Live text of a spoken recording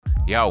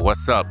Yo,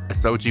 what's up?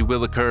 It's OG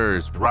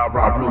Willikers, Rah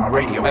Rah Room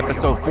Radio,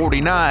 episode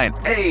 49.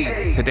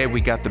 Hey! Today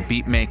we got the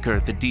beat maker,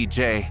 the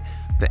DJ,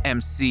 the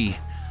MC,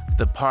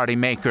 the party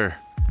maker,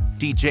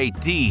 DJ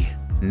D,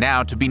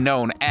 now to be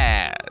known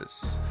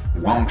as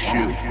Wong Shu.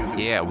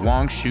 Yeah,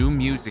 Wong Shu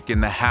music in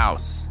the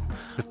house.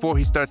 Before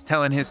he starts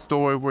telling his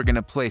story, we're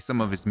gonna play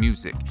some of his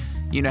music.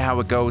 You know how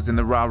it goes in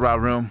the Rah Rah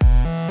Room.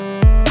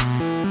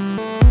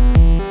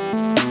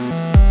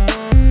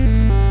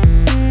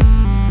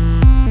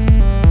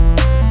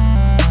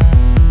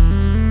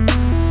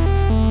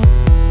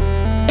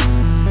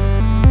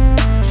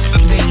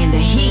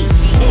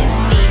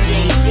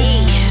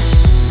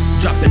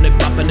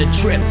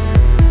 Trip,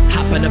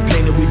 hop on a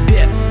plane and we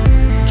dip.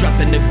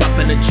 Dropping the guap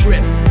on a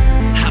trip,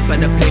 hop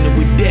on a plane and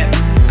we dip.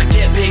 I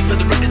get paid for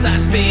the records I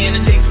spin.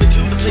 It takes me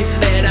to the places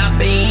that I've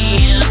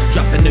been.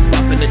 Dropping the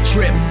guap on a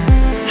trip,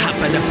 hop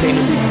on a plane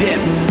and we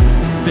dip.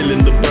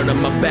 Feeling the burn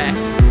on my back,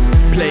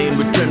 playing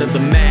Return of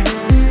the Mac.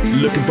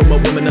 Looking for my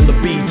woman on the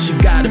beach. She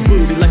got a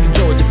booty like a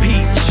Georgia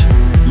peach.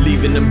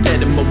 Leaving them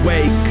dead in my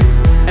wake.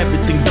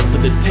 Everything's up for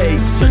the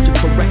take. Searching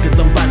for records,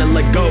 I'm vinyl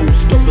like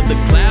ghost. Over the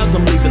clouds,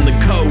 I'm leaving the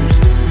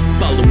coast.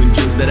 Following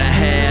dreams that I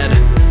had.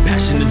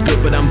 Passion is good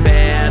but I'm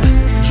bad.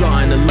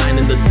 Drawing a line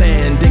in the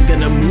sand. Ain't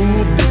gonna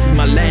move, this is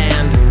my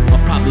land.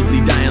 I'll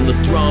probably die on the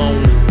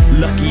throne.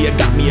 Lucky I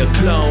got me a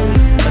clone.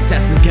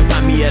 Assassins can't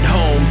find me at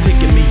home.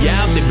 Taking me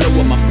out, they blow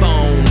up my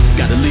phone.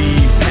 Gotta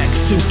leave, pack a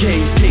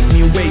suitcase. Take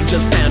me away,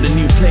 just found a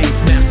new place.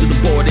 Master the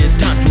board, it's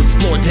time to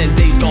explore. 10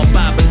 days gone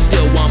by but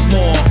still want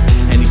more.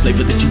 Any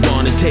flavor that you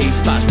wanna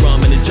taste. Spice rum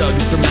in a jug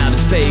is from outer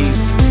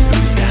space.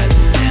 Blue skies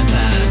and tan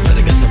lines, but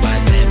I got the right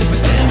sand in my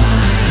damn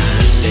eyes.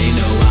 They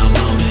know I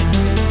want it,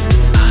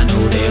 I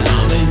know they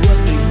want it.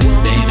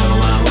 They know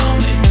I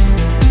want it,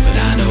 but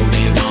I know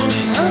they want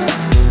it.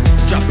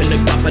 Dropping the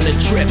guap on a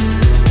trip,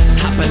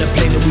 hop on a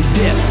plane and we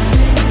dip.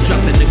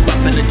 Dropping the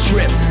guap on a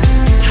trip,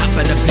 hop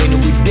on a plane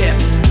and we dip.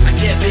 I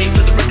get paid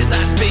for the records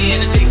I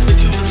spin. It takes me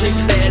to the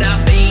places that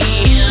I've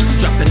been.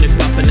 Dropping the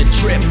guap on a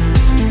trip,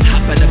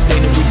 hop on a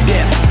plane and we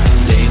dip.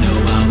 They know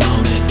I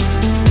want it,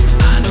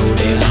 I know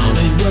they want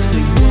it.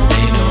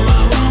 They know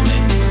I want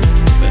it,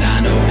 but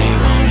I know they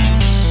want it.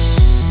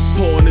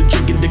 Pouring a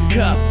drink in the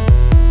cup,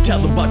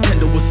 tell the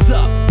bartender what's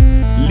up.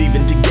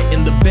 Leaving to get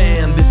in the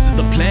van, this is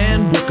the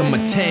plan, work on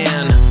my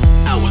tan.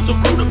 Hours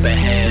of road up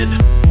ahead,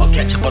 I'll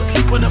catch up on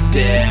sleep when I'm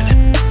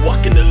dead.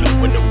 Walking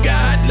alone with no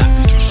guide, life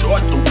is too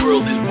short, the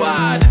world is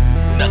wide.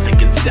 Nothing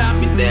can stop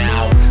me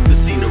now, the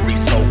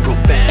scenery's so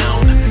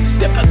profound.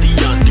 Step out the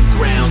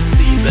underground,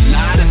 see the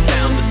light and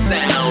found the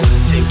sound.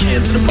 10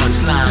 cans and a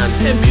punchline,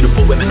 10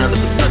 beautiful women under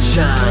the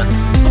sunshine.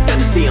 A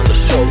fantasy on the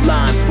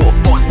shoreline for a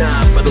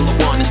fortnight, but all I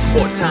want is some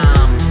more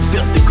time.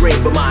 Filthy green,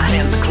 but my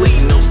hands are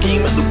clean. No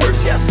scheme in the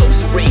words, yeah, so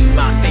serene.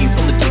 My face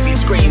on the TV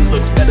screen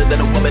looks better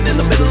than a woman in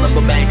the middle of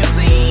a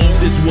magazine.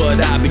 This is what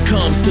I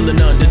become, still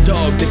an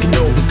underdog that can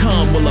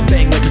overcome. Will I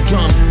bang like a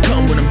drum?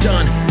 Come when I'm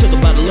done, fill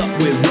the bottle up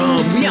with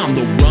rum. We on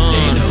the run.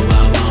 They know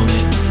I want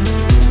it,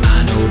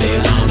 I know they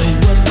want it.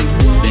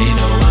 They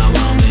know I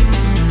want it,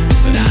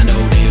 but I know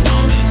they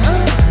want it.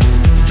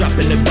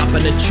 Dropping the guap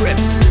on a trip,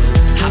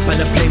 hop on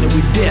a plane and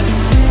we dip.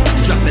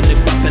 Dropping the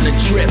guap on a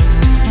trip,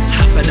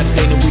 hop on a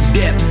plane and we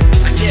dip.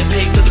 I get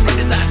paid for the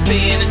records I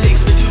spin. It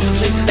takes me to the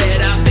places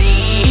that I've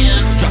been.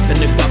 Dropping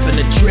the guap on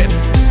a trip,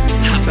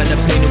 hop on a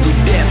plane and we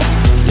dip.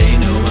 They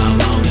know I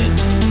want it,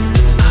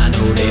 I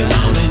know they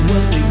want it.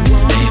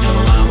 They know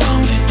I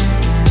want it,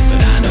 but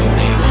I know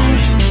they want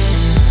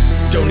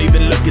it. Don't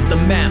even look at the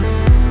map,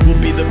 we'll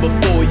be there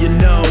before you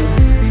know.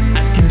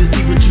 Asking to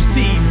see what you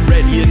see,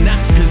 ready or not,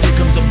 cause here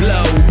comes the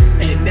blow.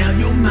 And now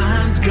your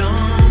mind's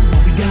gone,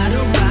 but we gotta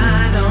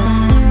ride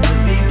on.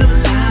 We'll leave the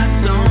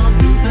lights on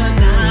through the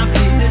night,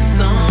 play this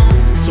song.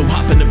 So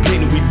hop in the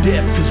plane and we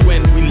dip, cause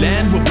when we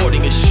land we're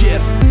boarding a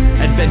ship.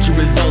 Adventure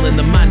is all in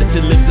the mind, if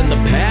it lives in the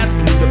past,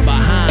 leave it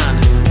behind.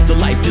 The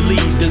life you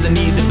lead doesn't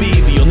need to be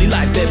the only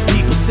life that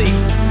people see.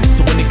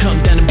 So when it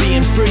comes down to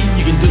being free,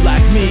 you can do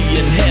like me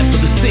and head for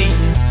the sea.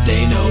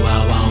 They know I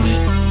want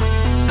it,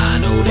 I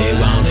know they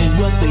want it.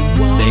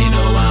 They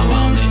know I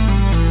want it,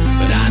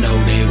 but I know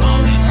they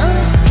want it.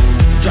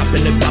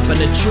 Dropping the guap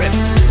on a trip,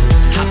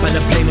 hop on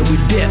a plane and we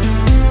dip.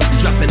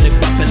 Dropping the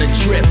guap on a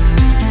trip,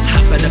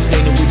 hop on a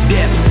plane and we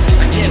dip.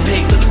 I get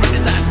paid for the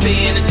records I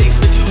spin. It takes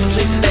me to the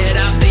places that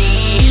I've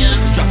been.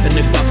 Dropping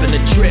the guap on a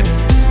trip,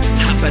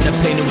 hop on a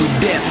plane and we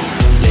dip.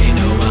 They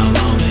know I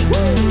want it,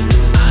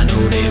 I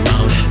know they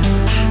want it.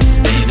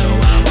 They know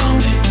I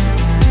want it,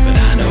 but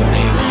I know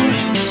they want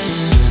it.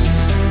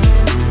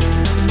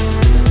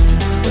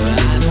 But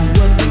I know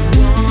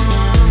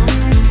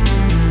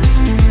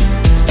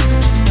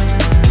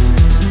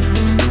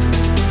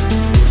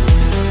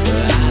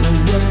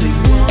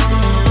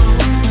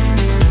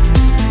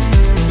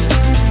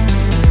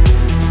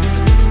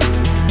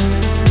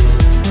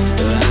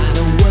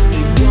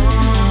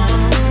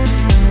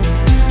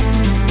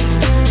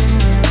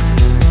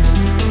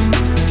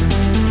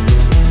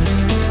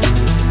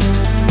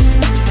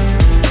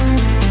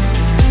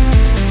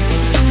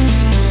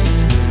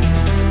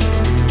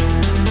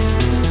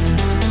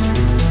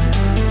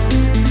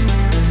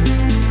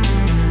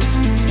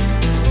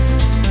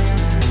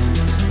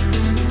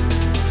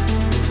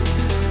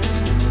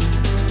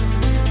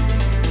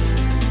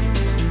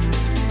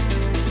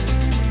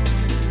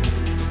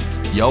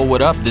Yo,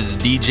 what up? This is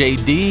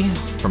DJ D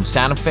from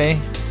Santa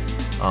Fe.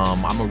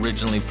 I'm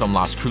originally from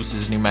Las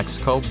Cruces, New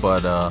Mexico,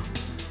 but I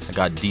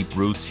got deep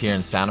roots here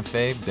in Santa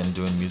Fe. Been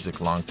doing music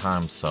a long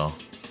time, so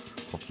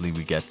hopefully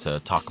we get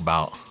to talk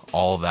about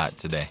all that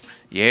today.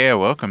 Yeah,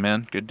 welcome,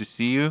 man. Good to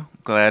see you.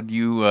 Glad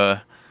you,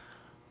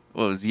 it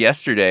was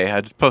yesterday.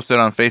 I just posted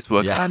on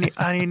Facebook, Yeah.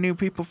 I need new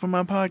people for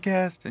my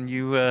podcast, and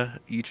you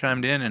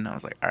chimed in, and I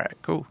was like, all right,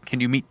 cool.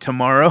 Can you meet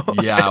tomorrow?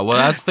 Yeah, well,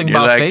 that's the thing You're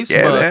about like,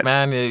 Facebook, yeah,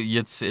 man.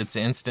 It's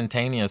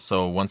instantaneous,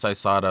 so once I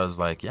saw it, I was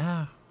like,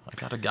 yeah,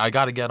 I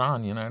gotta get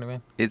on, you know what I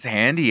mean? It's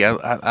handy.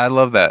 I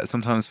love that.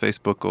 Sometimes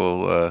Facebook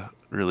will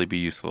really be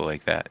useful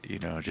like that,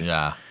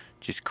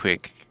 just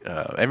quick.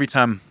 Every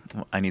time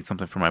I need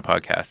something for my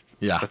podcast,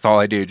 that's all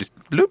I do. Just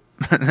bloop,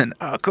 and then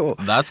cool.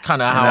 That's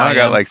kind of And how now I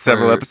got am like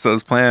several for-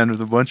 episodes planned with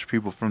a bunch of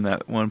people from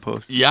that one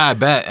post. Yeah, I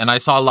bet. And I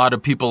saw a lot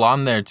of people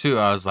on there too.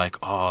 I was like,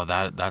 oh,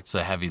 that's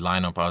a heavy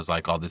lineup. I was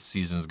like, oh, this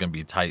season's gonna be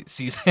a tight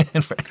season.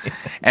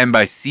 And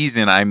by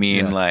season, I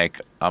mean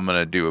like I'm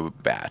gonna do a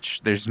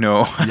batch. There's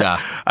no,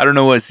 I don't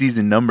know what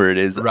season number it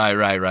is.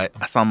 Right.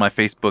 I saw on my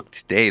Facebook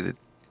today that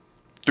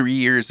 3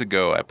 years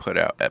ago I put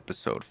out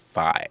episode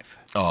 5.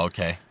 Oh,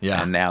 okay.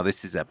 Yeah. And now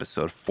this is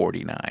episode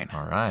 49.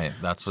 All right.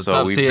 That's what's So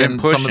up. we've See, been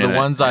and some of the pushing it,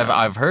 ones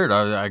I've heard,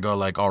 I go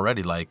like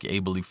already like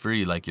Ably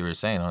Free, like you were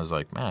saying. I was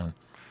like, man,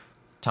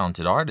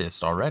 talented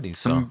artist already.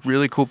 So Some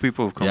really cool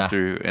people have come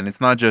through, and it's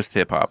not just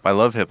hip hop. I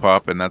love hip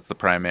hop, and that's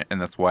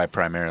why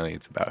primarily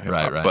it's about hip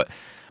hop. Right.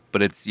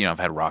 But it's I've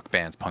had rock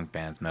bands, punk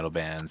bands, metal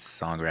bands,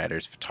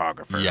 songwriters,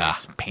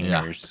 photographers,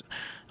 painters.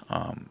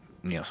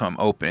 So I'm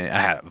open.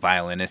 I had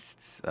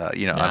violinists.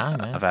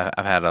 I've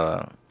had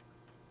a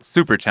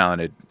super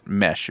talented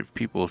mesh of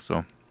people.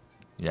 So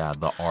yeah,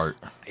 the art.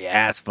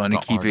 yeah, it's fun to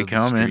The keep art it of the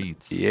coming.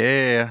 streets.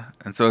 Yeah,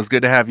 and so it's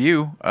good to have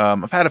you.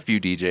 I've had a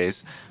few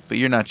DJs, but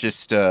you're not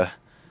just a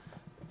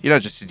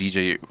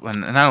DJ.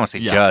 And I don't want to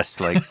say just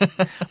like,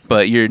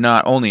 but you're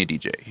not only a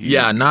DJ.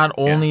 Not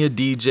only a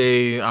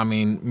DJ. I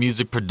mean,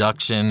 music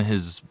production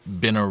has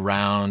been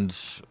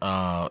around,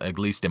 at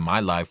least in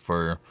my life,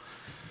 for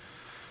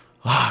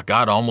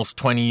almost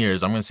 20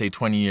 years. I'm going to say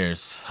 20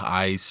 years.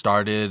 I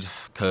started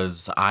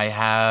because I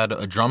had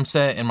a drum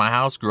set in my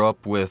house. Grew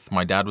up with,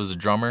 my dad was a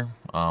drummer.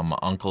 My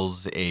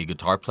uncle's a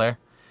guitar player.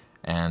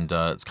 And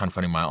it's kind of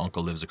funny, my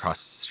uncle lives across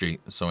the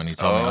street. So when he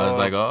told me, I was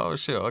like, oh,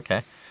 shit,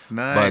 okay.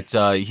 Nice.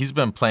 But he's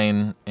been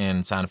playing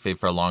in Santa Fe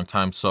for a long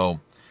time.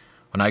 So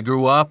when I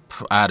grew up,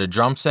 I had a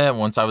drum set.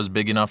 Once I was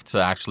big enough to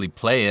actually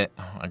play it,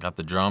 I got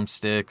the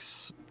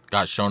drumsticks,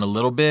 got shown a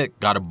little bit,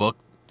 got a book,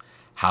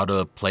 how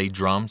to play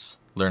drums.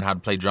 Learned how to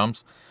play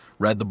drums.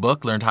 Read the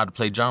book, learned how to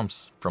play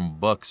drums from a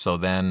book. So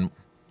then,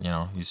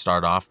 you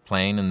start off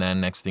playing, and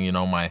then next thing you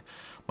know, my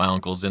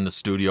uncle's in the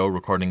studio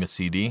recording a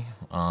CD.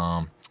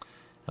 And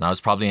I was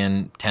probably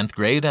in 10th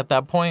grade at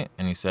that point,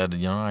 and he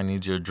said, I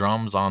need your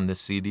drums on this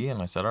CD.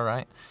 And I said, all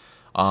right.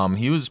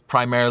 He was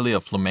primarily a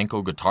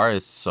flamenco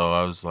guitarist, so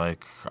I was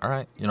like, all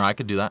right, I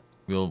could do that.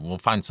 We'll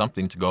find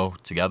something to go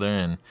together,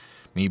 and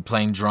me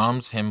playing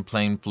drums, him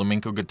playing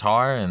flamenco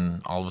guitar,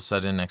 and all of a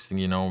sudden, next thing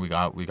you know, we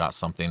got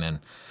something.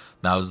 And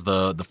that was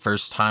the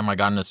first time I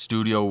got in a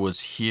studio was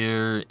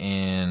here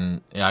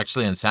in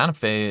Santa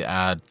Fe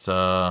at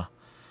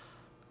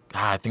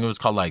I think it was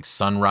called like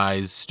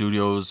Sunrise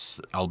Studios.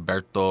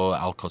 Alberto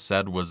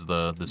Alcocer was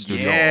the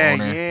studio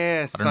owner.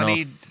 Yeah,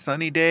 sunny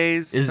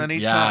days, sunny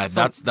times.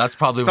 That's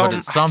probably what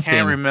it's something. I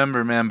can't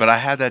remember, man, but I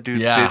had that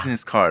dude's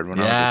business card when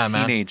I was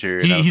a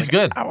teenager. He's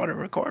good. I want to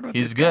record with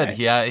He's this good. guy.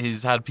 Yeah,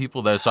 he's had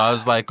people there. So I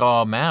was like,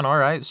 oh man, all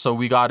right. So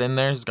we got in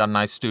there. He's got a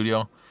nice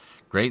studio,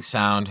 great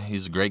sound.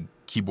 He's a great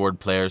keyboard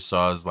player. So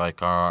I was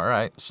like, all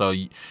right. So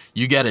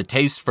you get a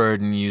taste for it,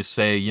 and you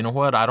say, you know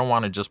what? I don't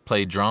want to just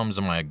play drums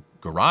in my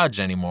garage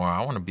anymore.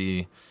 I want to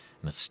be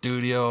in a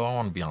studio. I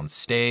want to be on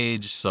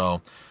stage.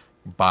 So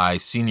by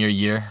senior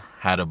year,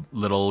 had a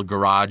little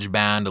garage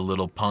band, a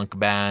little punk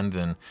band,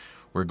 and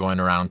we're going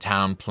around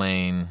town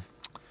playing,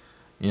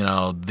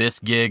 this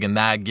gig and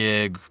that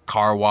gig,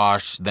 car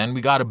wash. Then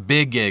we got a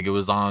big gig. It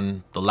was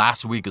on the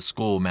last week of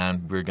school,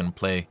 man. We were gonna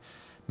play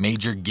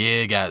major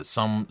gig at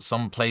some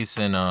place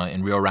in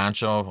Rio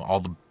Rancho. All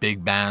the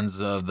big bands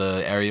of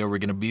the area were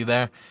gonna be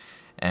there,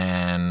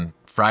 and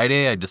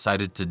Friday, I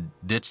decided to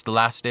ditch the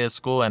last day of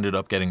school, ended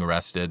up getting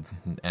arrested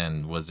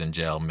and was in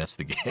jail, missed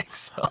the gig.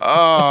 So.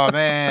 Oh,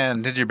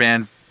 man. Did your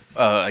band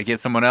get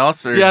someone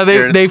else? Or yeah,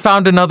 they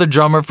found another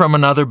drummer from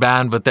another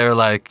band, but they're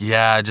like,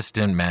 yeah, I just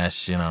didn't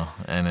mesh, And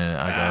I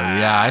go,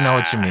 yeah, I know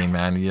what you mean,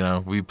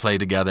 man. We play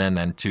together, and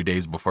then 2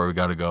 days before we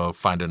got to go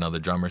find another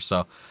drummer.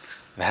 So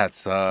that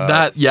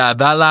sucks.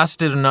 That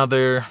lasted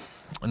another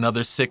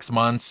 6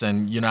 months,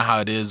 and you know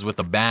how it is with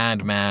a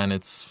band, man.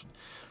 It's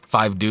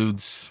 5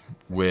 dudes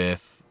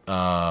with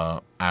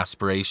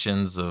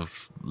aspirations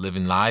of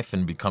living life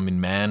and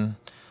becoming men,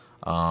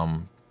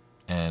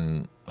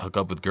 and hook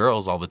up with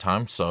girls all the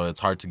time. So it's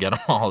hard to get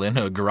them all in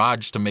a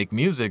garage to make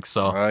music.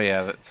 So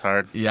that's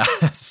hard. Yeah,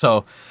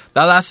 so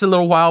that lasted a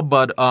little while,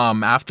 but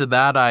after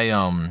that, I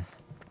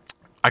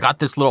got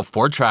this little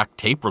 4-track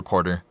tape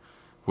recorder,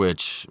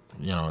 which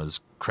is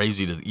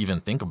crazy to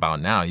even think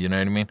about now. You know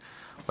what I mean?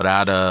 But I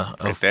had a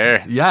Right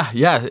there.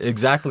 Yeah,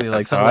 exactly.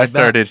 Like That's how something I like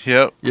that. started.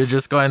 Yep. You're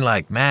just going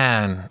like,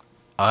 man,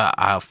 I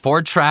have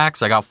 4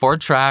 tracks. I got 4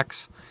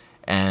 tracks,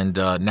 and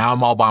now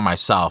I'm all by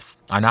myself.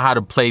 I know how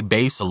to play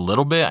bass a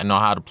little bit. I know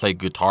how to play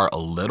guitar a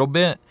little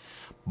bit,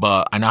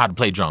 but I know how to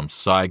play drums.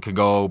 So I could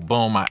go,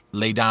 boom, I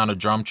lay down a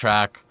drum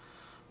track,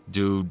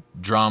 do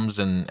drums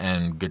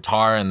and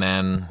guitar, and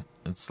then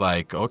it's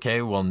like,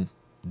 okay, well,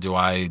 do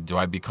I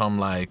become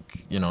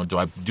like, do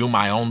I do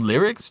my own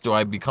lyrics? Do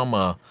I become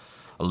a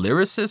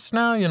lyricist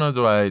now?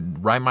 Do I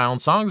write my own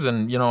songs?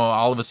 And,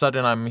 all of a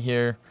sudden I'm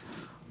here,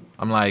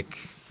 I'm like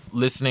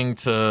listening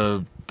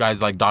to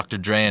guys like Dr.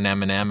 Dre and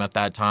Eminem at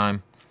that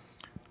time,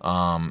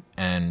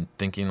 and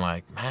thinking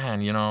like,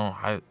 man,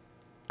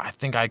 I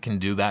think I can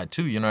do that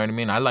too. You know what I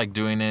mean? I like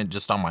doing it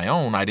just on my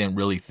own. I didn't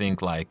really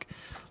think like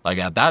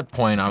at that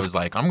point I was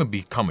like, I'm gonna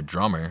become a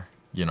drummer.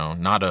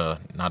 Not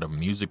a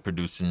music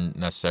producer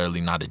necessarily,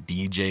 not a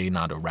DJ,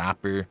 not a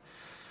rapper.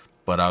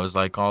 But I was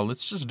like, oh,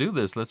 let's just do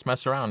this. Let's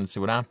mess around and see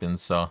what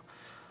happens. So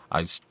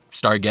I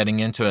started getting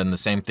into it, and the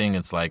same thing.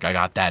 It's like I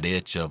got that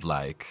itch of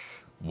like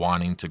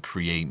wanting to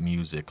create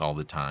music all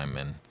the time,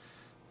 and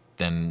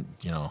then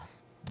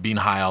being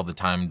high all the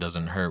time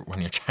doesn't hurt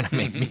when you're trying to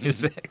make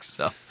music.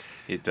 So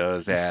It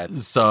does add.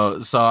 So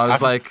I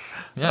was like,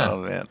 yeah.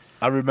 Oh man,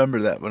 I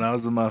remember that when I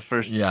was in my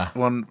first Yeah.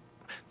 the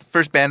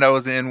first band I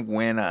was in.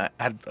 When I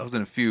was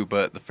in a few,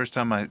 but the first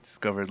time I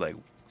discovered like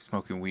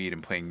smoking weed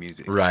and playing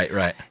music.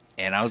 Right.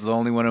 And I was the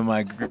only one in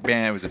my group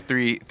band. It was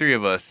three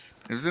of us.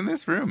 It was in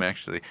this room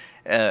actually.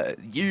 I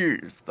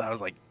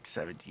was like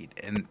 17,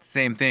 and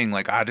same thing.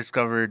 Like I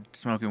discovered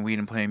smoking weed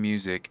and playing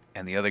music,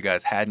 and the other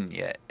guys hadn't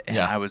yet. And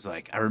Yeah. I was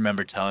like, I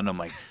remember telling them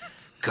like,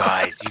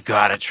 guys, you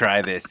gotta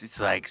try this. It's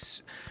like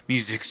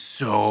music's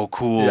so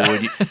cool. Yeah.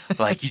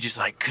 And you just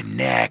like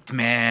connect,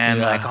 man.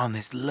 Yeah. Like on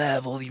this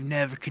level you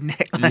never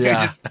connect. Like,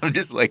 Yeah. I'm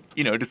just like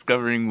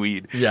discovering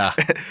weed. Yeah.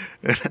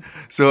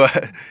 So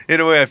in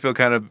a way, I feel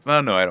kind of.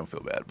 Oh no, I don't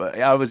feel bad, but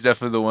I was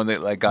definitely the one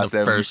that like got The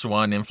them. first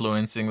one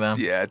influencing them.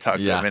 Yeah, I talked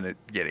Yeah. them into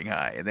getting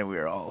high, and then we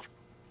were all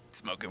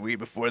smoking weed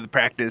before the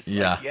practice.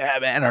 Yeah. Like, yeah,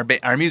 man,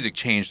 our music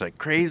changed like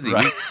crazy.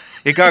 Right.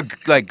 It got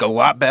like a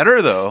lot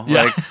better though.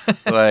 Yeah.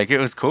 Like it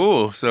was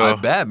cool. So I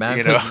bet, man.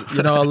 you know.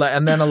 Because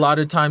and then a lot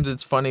of times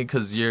it's funny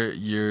because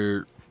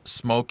you're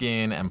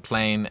smoking and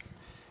playing,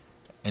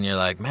 and you're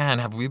like, man,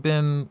 have we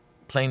been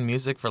playing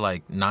music for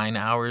like 9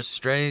 hours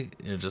straight?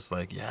 You're just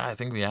like, yeah, I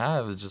think we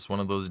have. It's just one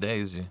of those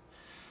days you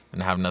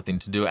and have nothing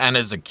to do. And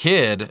as a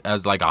kid,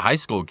 as like a high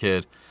school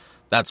kid,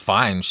 that's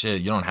fine.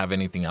 Shit, you don't have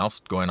anything else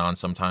going on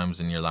sometimes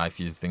in your life.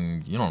 You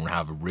think you don't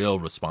have real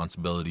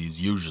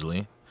responsibilities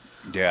usually.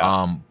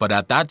 Yeah. But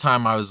at that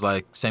time, I was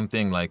like, same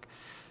thing. Like,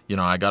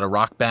 I got a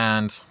rock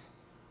band.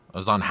 I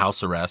was on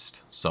house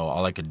arrest, so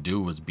all I could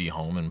do was be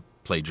home and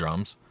play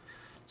drums.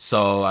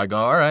 So I go,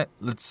 all right,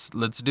 let's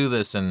do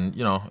this, and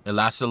it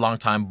lasted a long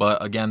time.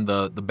 But again,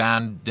 the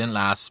band didn't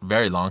last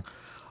very long.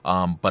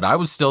 But I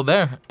was still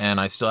there, and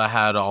I still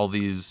had all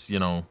these,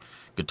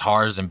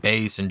 guitars and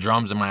bass and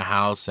drums in my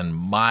house and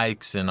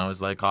mics, and I was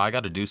like, oh, I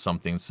got to do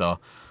something. So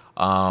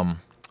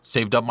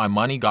saved up my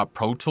money, got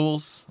Pro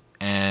Tools,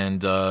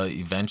 and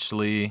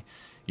eventually,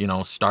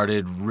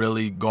 started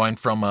really going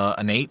from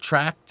an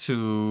 8-track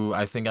to,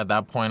 I think at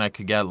that point I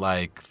could get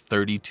like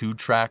 32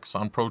 tracks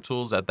on Pro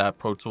Tools at that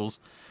Pro Tools.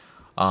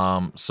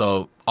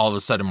 So all of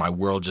a sudden my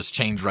world just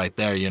changed right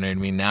there. You know what I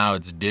mean? Now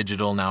it's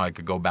digital. Now I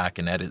could go back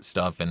and edit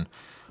stuff, and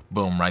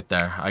boom, right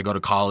there. I go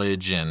to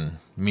college and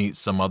meet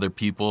some other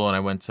people, and I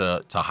went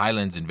to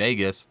Highlands in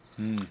Vegas,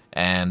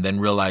 and then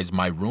realized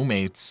my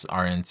roommates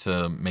are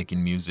into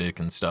making music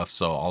and stuff.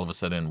 So all of a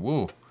sudden,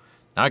 woo,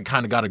 now I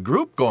kind of got a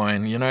group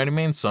going, you know what I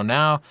mean? So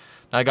now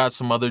I got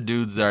some other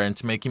dudes that are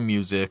into making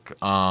music.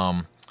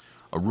 A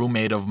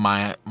roommate of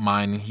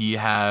mine, he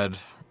had,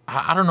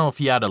 I don't know if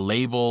he had a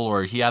label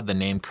or he had the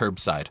name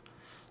Curbside.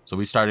 So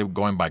we started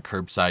going by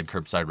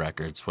Curbside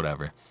Records,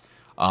 whatever.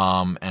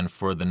 And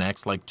for the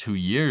next like 2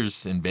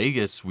 years in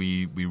Vegas,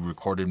 we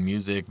recorded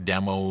music,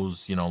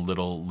 demos,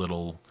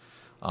 little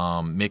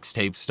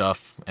mixtape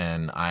stuff.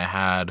 And I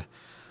had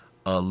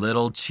a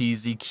little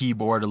cheesy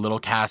keyboard, a little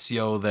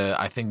Casio that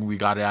I think we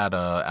got at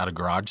a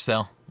garage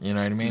sale. You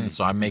know what I mean?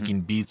 So I'm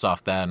making beats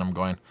off that, and I'm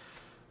going,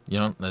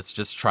 let's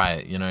just try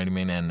it. You know what I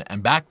mean?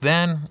 And back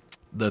then,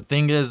 the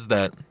thing is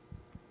that,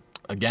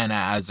 again,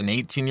 as an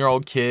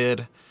 18-year-old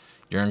kid,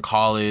 you're in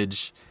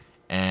college,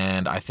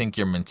 and I think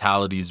your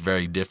mentality is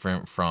very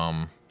different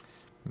from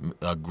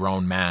a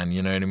grown man,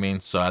 you know what I mean?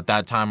 So at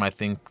that time, I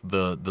think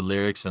the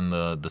lyrics and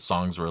the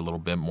songs were a little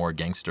bit more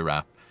gangster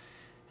rap.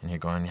 And you're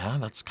going, yeah,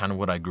 that's kind of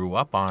what I grew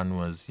up on,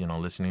 was,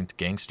 listening to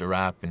gangster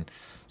rap. And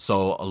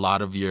so a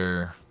lot of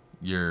your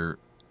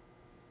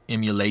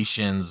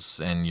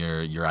emulations and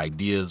your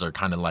ideas are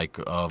kind of like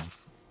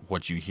of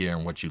what you hear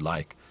and what you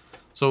like.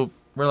 So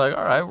we're like,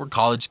 all right, we're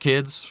college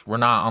kids. We're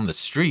not on the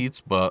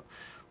streets, but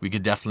we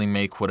could definitely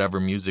make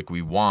whatever music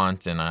we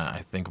want. And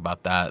I think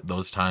about that.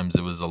 Those times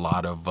it was a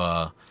lot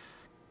of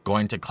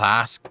going to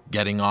class,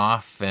 getting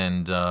off,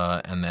 and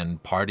then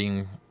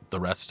partying the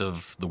rest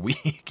of the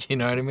week. You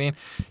know what I mean?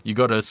 You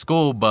go to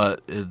school,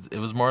 but it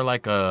was more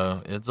like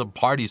it's a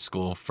party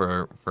school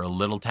for a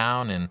little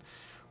town, and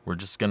we're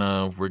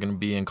gonna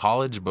be in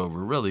college, but we're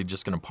really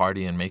just gonna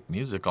party and make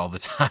music all the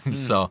time.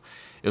 So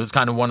it was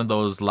kind of one of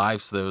those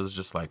lives that was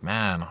just like,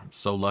 man, I'm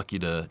so lucky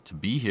to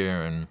be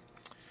here. And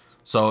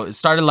so it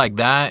started like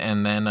that,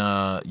 and then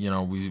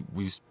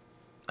we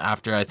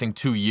after I think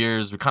 2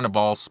 years, we kind of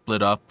all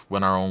split up,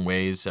 went our own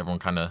ways. Everyone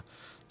kind of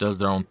does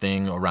their own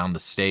thing around the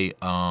state.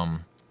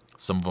 Some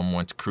of them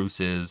went to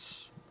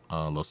Cruces,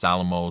 Los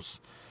Alamos.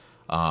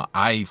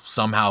 I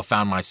somehow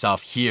found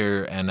myself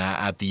here, and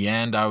at the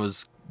end, I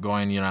was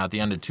going, at the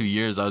end of 2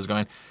 years, I was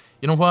going,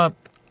 you know what?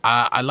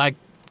 I like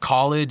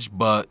college,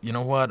 but you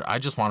know what? I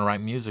just want to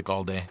write music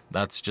all day.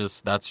 That's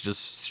just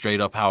straight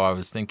up how I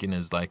was thinking,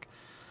 is like,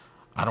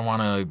 I don't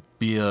want to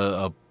be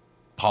a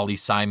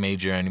poli-sci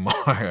major anymore.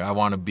 I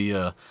want to be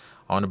a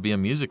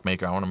music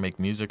maker. I want to make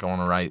music. I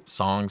want to write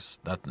songs.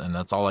 And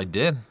that's all I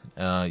did.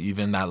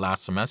 Even that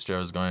last semester, I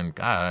was going,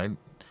 God, I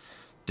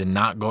did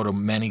not go to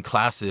many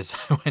classes.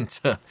 I went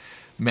to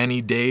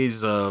many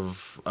days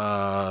of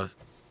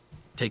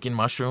taking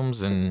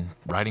mushrooms and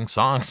writing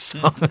songs.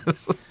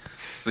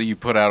 So you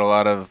put out a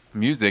lot of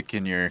music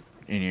in your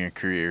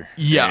career.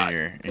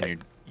 Yeah.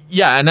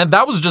 Yeah, and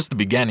that was just the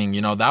beginning.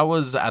 That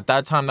was, at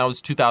that time, that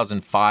was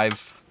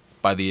 2005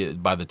 by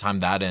the time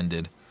that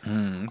ended.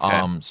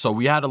 Okay. So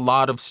we had a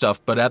lot of stuff.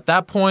 But at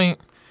that point,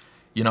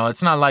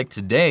 it's not like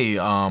today.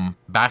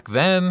 Back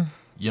then,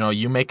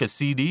 you make a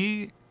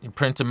CD, you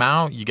print them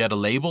out, you get a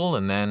label,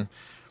 and then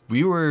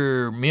me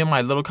and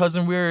my little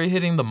cousin, we were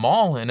hitting the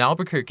mall in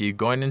Albuquerque,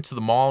 going into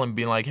the mall and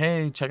being like,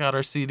 hey, check out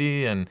our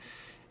CD. And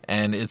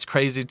it's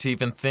crazy to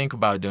even think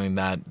about doing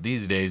that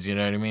these days, you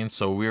know what I mean?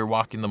 So we were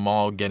walking the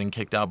mall, getting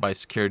kicked out by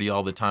security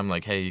all the time,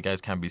 like, hey, you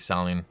guys can't be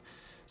selling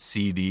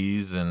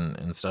CDs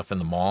and stuff in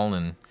the mall,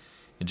 and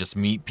you just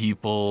meet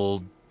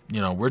people.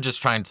 We're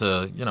just trying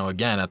to,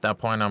 again, at that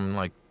point, I'm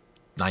like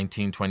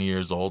 19, 20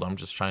 years old. I'm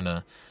just trying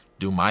to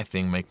do my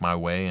thing, make my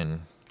way,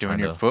 and doing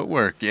your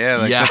footwork. Yeah,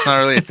 that's not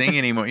really a thing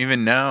anymore.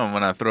 Even now,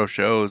 when I throw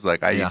shows,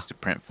 like I used to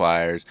print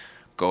flyers,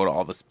 go to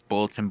all the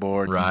bulletin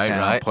boards in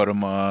town, put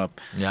them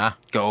up. Yeah.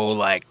 Go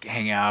like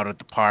hang out at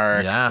the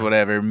parks,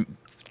 whatever.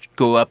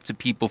 Go up to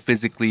people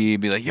physically,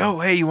 be like, "Yo,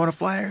 hey, you want a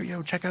flyer?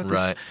 Yo, check out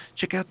this.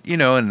 Check out,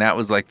 and that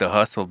was like the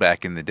hustle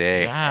back in the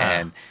day.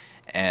 Yeah.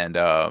 And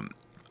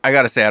I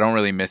gotta say, I don't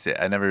really miss it.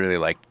 I never really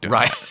liked doing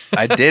it.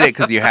 I did it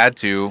because you had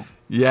to.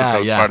 Yeah, it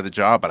was part of the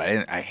job, but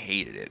I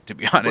hated it, to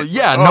be honest.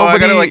 Well, nobody.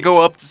 I gotta like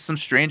go up to some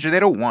stranger. They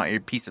don't want your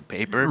piece of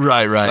paper.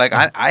 Right. Like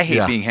I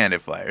hate being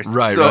handed flyers.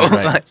 Right.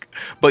 Like,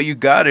 but you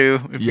got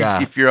to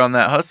if you're on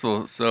that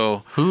hustle.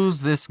 So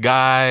who's this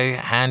guy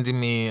handing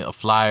me a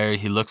flyer?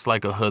 He looks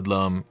like a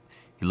hoodlum.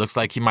 He looks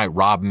like he might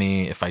rob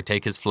me if I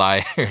take his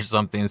flyer or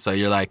something. So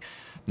you're like,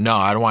 no,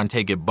 I don't want to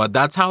take it. But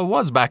that's how it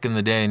was back in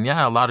the day. And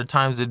a lot of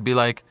times it'd be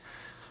like,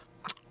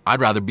 I'd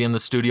rather be in the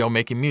studio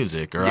making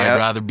music, or I'd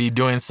rather be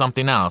doing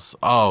something else.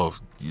 Oh,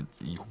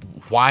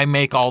 why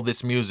make all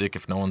this music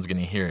if no one's going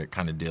to hear it,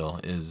 kind of deal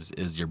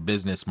is your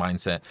business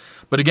mindset.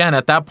 But again,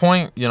 at that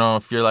point,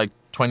 if you're like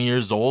 20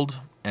 years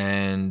old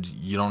and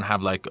you don't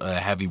have like a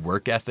heavy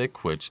work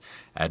ethic, which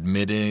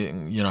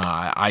admitting,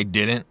 I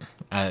didn't,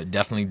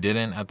 definitely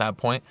didn't at that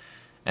point.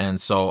 And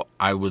so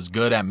I was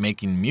good at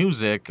making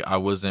music. I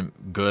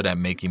wasn't good at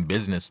making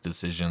business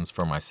decisions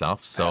for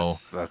myself. So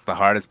that's the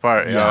hardest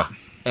part. Yeah.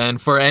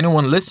 And for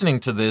anyone listening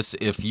to this,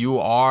 if you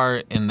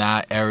are in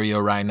that area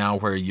right now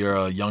where you're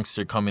a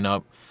youngster coming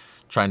up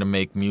trying to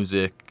make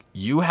music,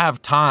 you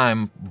have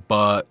time,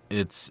 but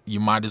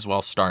you might as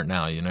well start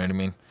now. You know what I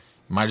mean?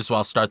 You might as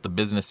well start the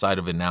business side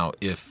of it now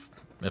if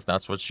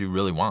that's what you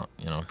really want,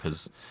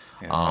 because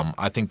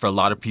I think for a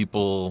lot of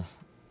people,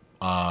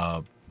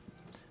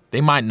 they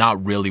might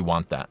not really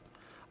want that.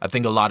 I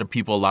think a lot of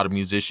people, a lot of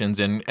musicians,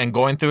 and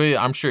going through it,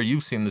 I'm sure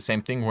you've seen the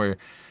same thing where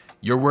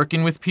you're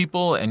working with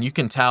people and you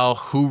can tell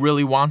who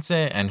really wants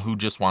it and who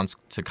just wants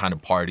to kind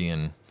of party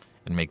and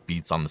make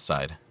beats on the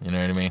side. You know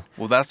what I mean?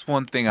 Well, that's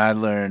one thing I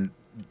learned.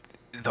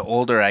 The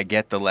older I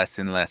get, the less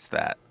and less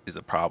that is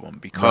a problem,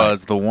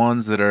 because the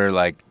ones that are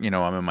like, I'm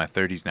in my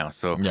 30s now.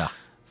 So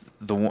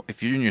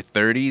if you're in your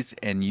 30s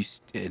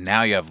and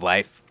now you have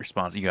life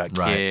responsibility, you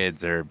got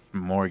kids or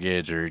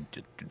mortgage or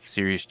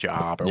serious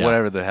job or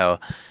whatever the hell,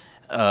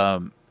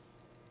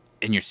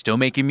 and you're still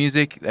making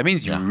music, that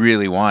means you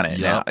really want it.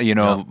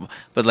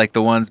 But like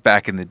the ones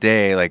back in the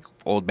day, like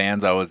old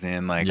bands I was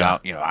in, like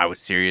I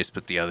was serious,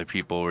 but the other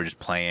people were just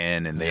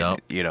playing, and they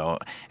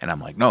and I'm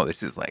like, no,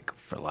 this is like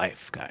for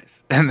life,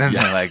 guys. And then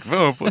they're like,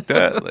 oh, fuck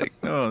that. Like,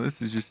 no,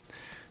 this is just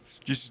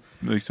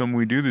like something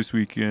we do this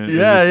weekend.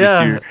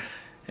 This year.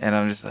 And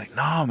I'm just like,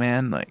 no,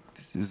 man, like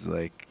this is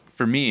like,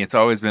 for me, it's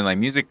always been like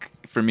music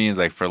for me is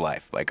like for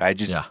life. Like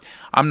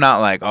I'm not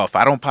like, oh, if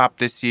I don't pop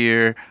this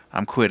year,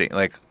 I'm quitting.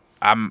 Like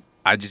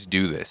I just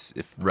do this,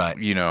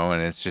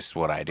 and it's just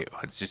what I do.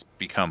 It's just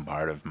become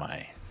part of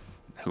my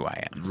who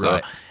I am. So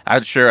Right.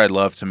 I'd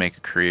love to make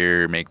a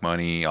career, make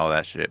money, all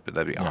that shit, but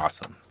that'd be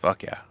awesome.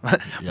 Fuck yeah.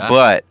 Yeah.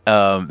 But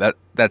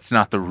that's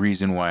not the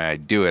reason why I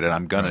do it, and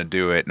I'm gonna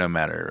do it no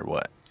matter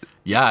what.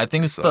 Yeah, I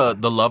think it's the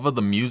love of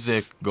the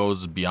music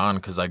goes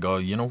beyond, because I go,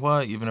 you know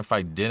what? Even if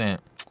I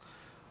didn't,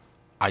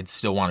 I'd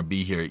still want to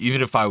be here.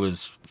 Even if I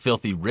was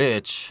filthy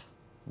rich,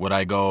 would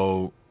I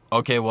go,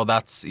 okay, well,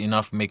 that's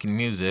enough making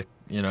music?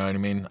 You know what I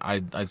mean?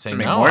 I'd say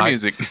make no. more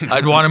music.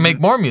 I'd want to make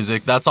more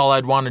music. That's all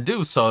I'd want to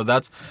do. So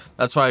that's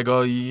why I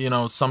go, you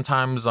know,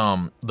 sometimes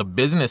the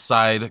business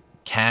side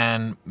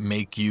can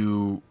make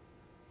you,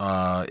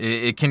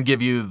 it can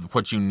give you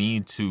what you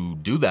need to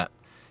do that.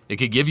 It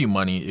could give you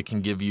money. It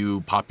can give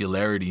you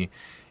popularity.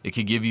 It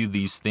could give you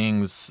these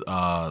things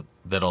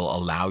that'll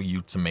allow you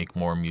to make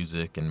more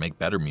music and make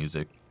better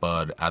music.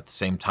 But at the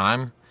same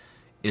time,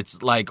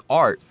 it's like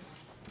art.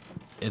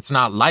 It's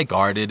not like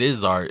art. It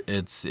is art.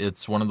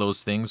 It's one of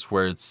those things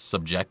where it's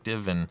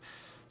subjective, and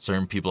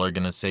certain people are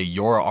going to say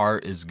your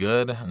art is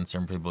good, and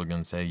certain people are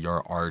going to say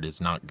your art is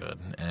not good.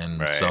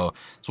 And so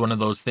it's one of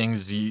those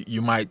things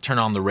you might turn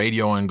on the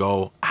radio and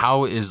go,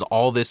 how is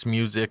all this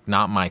music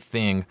not my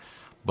thing?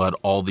 But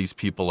all these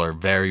people are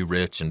very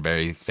rich and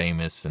very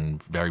famous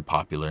and very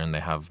popular, and they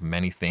have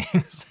many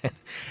things,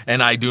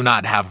 and I do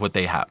not have what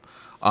they have.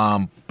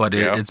 But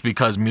it's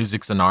because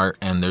music's an art,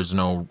 and there's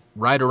no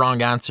right or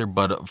wrong answer.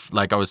 But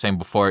like I was saying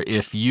before,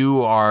 if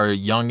you are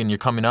young and you're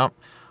coming up,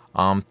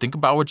 think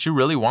about what you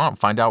really want.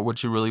 Find out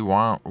what you really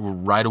want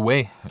right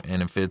away.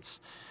 And if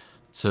it's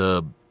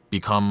to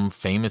become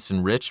famous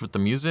and rich with the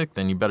music,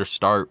 then you better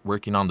start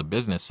working on the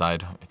business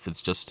side. If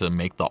it's just to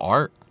make the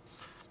art,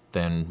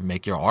 then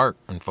make your art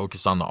and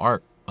focus on the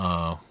art.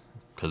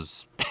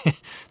 Because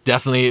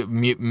definitely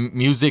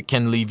music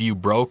can leave you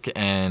broke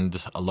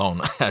and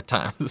alone at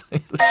times.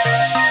 In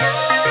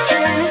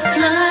this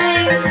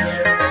life,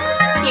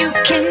 you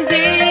can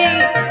be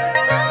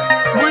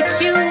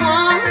what you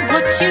want,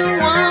 what you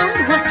want,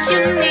 what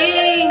you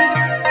need.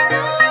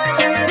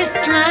 In this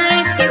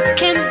life, you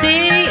can be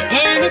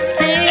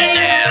anything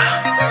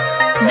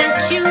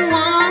that you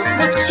want,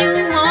 what you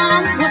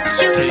want, what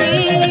you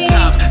need. To the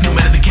top, no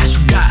matter the cash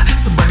you got,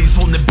 somebody's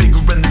holding it bigger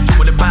and they're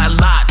doing it by a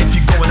lot. If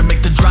you're going to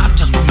make the drop,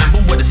 just remember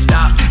where to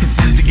stop. It's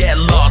easy to get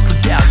lost,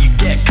 look out, you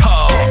get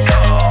caught.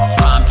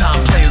 Prime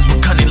time players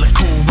with cunning like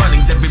cool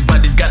runnings.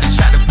 Everybody's got a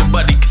shot if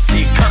nobody can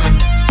see it coming.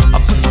 I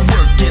put the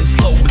work in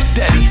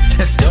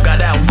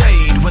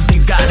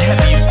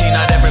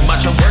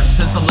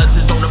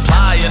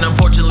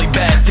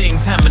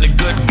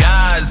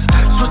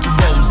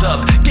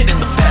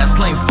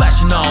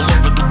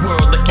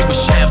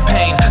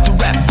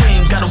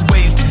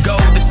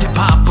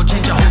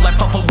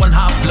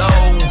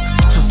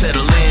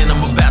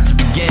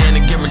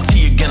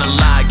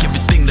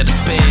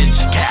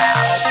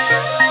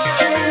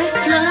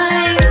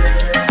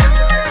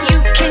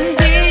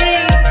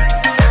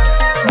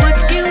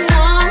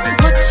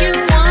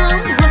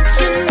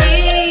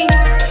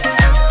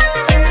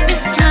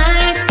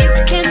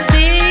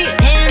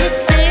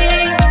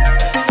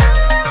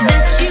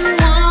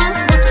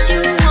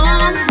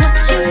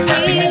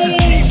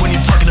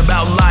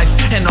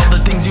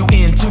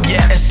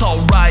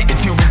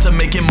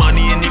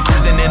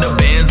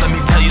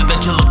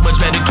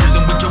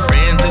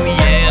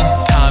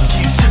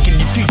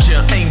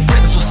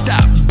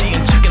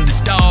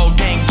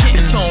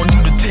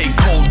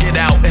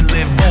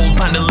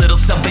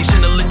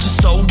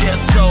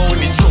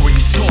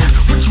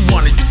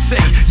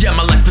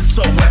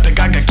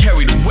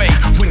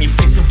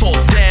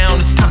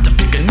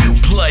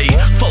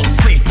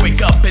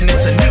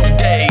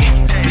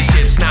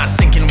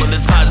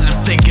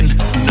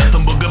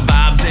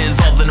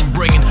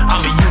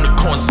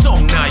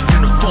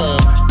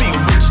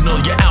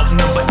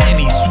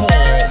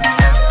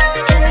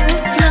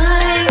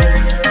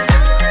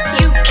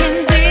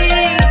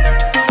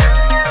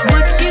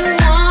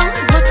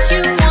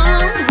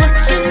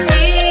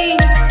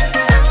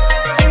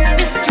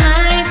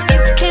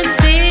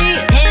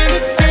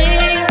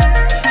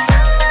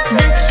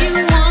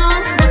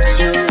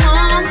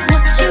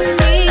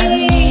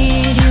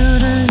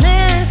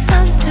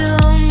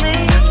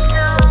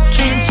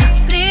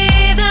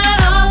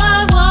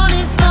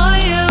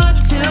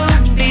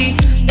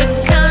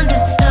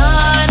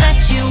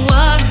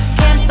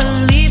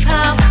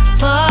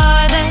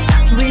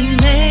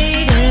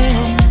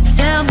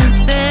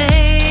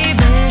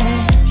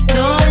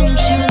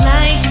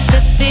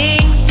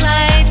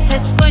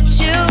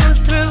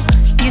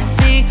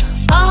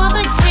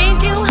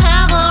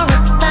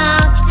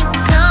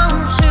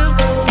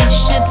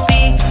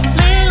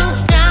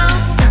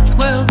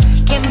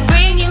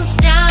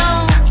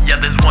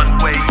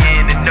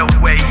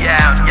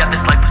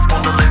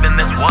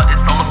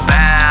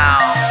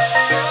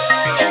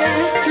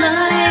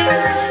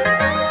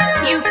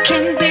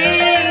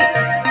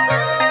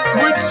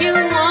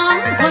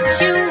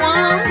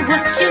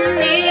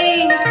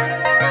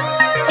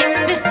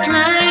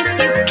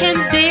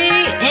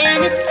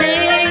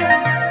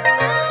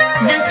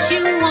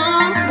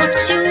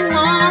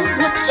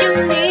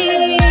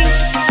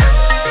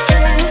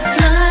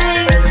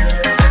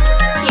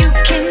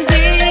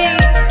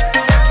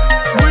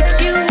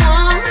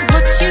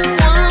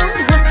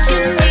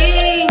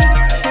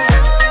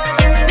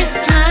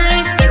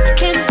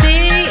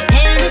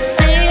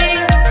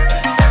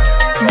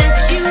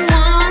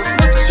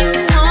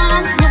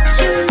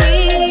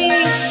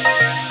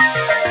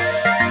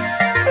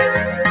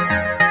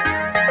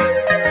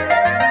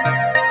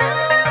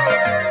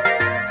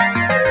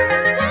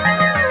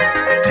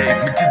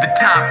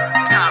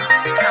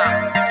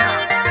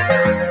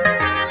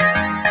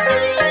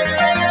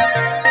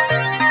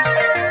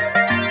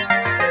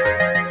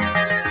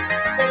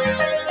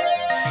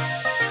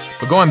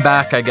going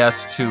back, I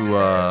guess,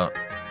 to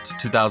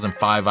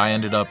 2005, I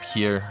ended up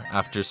here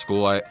after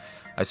school. I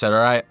said,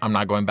 all right, I'm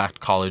not going back to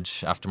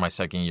college after my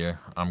second year.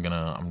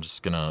 I'm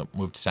just gonna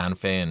move to Santa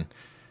Fe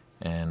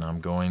and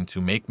I'm going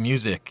to make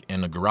music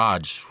in a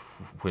garage,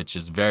 which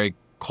is very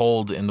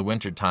cold in the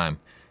wintertime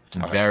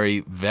and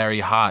very, very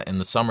hot in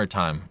the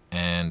summertime.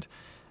 And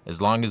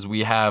as long as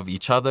we have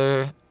each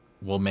other,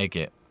 we'll make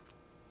it.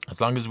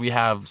 As long as we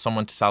have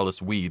someone to sell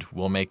us weed,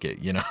 we'll make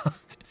it, you know?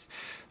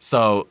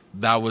 So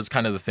that was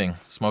kind of the thing,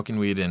 smoking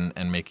weed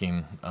and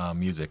making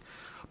music.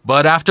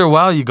 But after a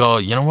while, you go,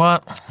 you know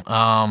what?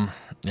 I'm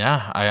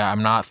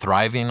not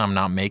thriving. I'm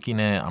not making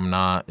it.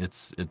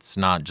 It's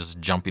not just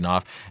jumping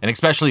off. And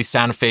especially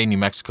Santa Fe, New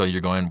Mexico,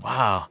 you're going,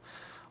 wow.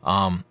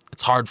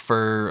 It's hard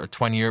for a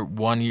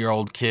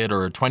 21-year-old kid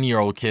or a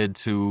 20-year-old kid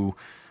to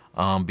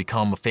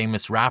become a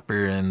famous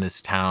rapper in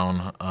this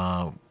town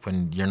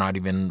when you're not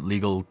even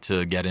legal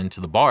to get into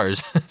the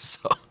bars.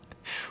 So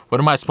what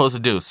am I supposed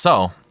to do?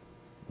 So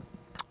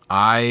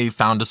I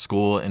found a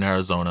school in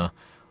Arizona,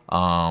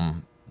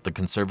 the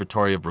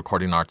Conservatory of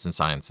Recording Arts and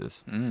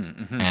Sciences,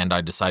 and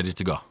I decided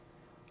to go.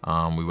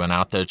 We went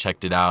out there,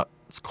 checked it out.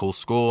 It's a cool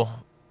school.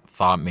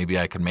 Thought maybe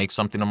I could make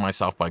something of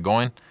myself by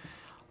going.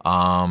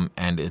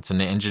 And it's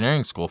an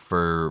engineering school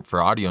for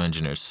audio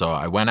engineers. So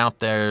I went out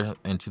there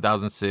in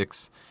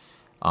 2006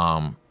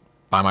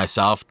 by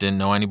myself, didn't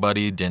know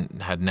anybody,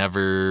 had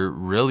never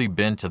really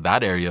been to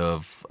that area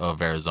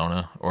of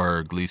Arizona, or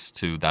at least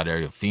to that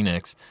area of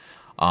Phoenix.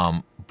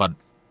 But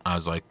I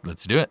was like,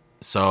 let's do it.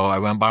 So I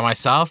went by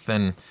myself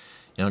and,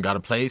 got a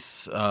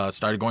place,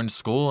 started going to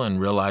school and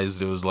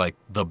realized it was like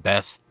the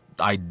best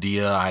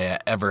idea I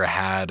ever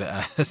had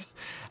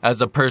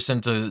as a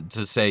person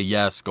to say,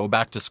 yes, go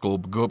back to school,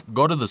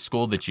 go to the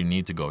school that you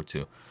need to go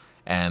to.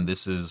 And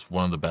this is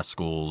one of the best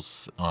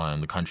schools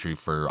in the country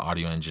for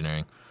audio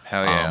engineering.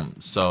 Hell yeah.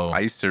 So I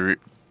used to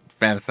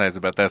fantasize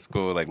about that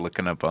school, like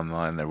looking up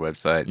online their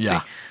website.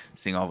 Yeah.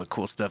 Seeing all the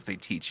cool stuff they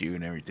teach you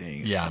and everything.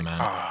 It's yeah, like, man.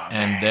 Oh,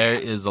 and man. there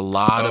is a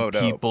lot So of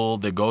dope. people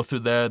that go through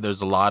there.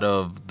 There's a lot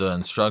of the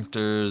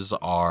instructors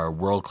are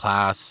world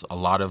class. A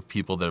lot of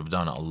people that have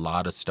done a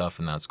lot of stuff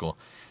in that school.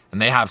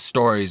 And they have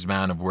stories,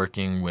 man, of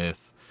working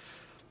with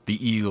the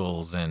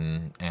Eagles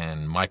and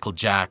Michael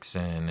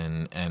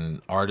Jackson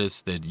and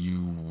artists that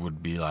you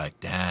would be like,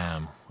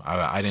 damn,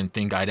 I didn't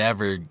think I'd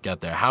ever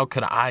get there. How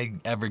could I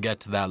ever get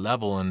to that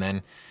level? And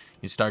then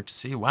you start to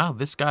see, wow,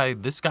 this guy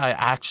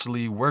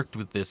actually worked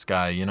with this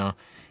guy,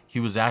 He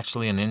was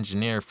actually an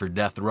engineer for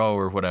Death Row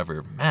or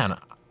whatever. Man,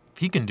 if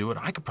he can do it,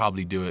 I could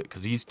probably do it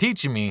because he's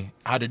teaching me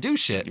how to do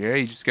shit. Yeah,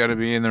 you just got to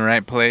be in the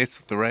right place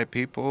with the right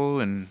people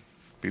and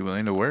be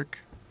willing to work.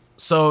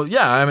 So,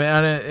 yeah, I mean,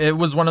 and it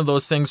was one of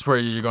those things where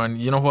you're going,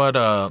 you know what,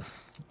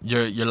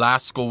 your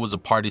last school was a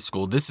party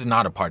school. This is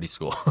not a party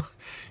school.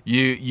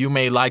 You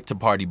may like to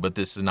party, but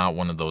this is not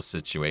one of those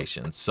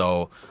situations.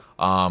 So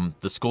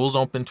the school's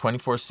open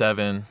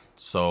 24/7.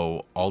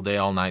 So all day,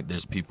 all night,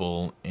 there's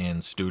people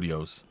in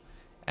studios.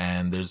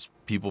 And there's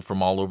people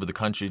from all over the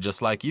country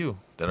just like you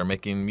that are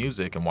making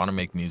music and want to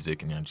make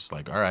music. And you're just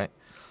like, all right,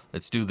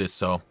 let's do this.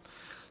 So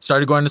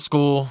started going to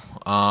school,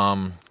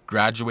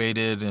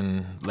 graduated,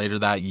 and later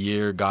that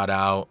year got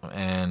out.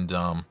 And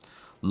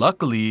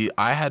luckily,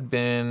 I had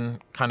been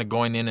kind of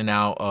going in and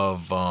out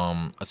of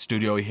a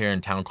studio here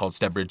in town called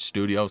Stepbridge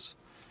Studios.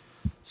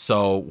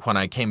 So when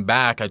I came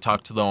back, I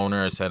talked to the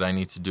owner. I said, I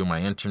need to do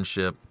my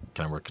internship.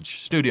 Can I work at your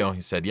studio?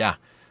 He said, yeah.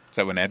 Is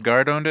that when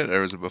Edgard owned it,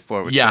 or was it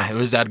before? Yeah, it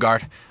was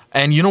Edgard.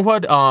 And you know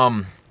what?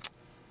 Shout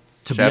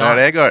out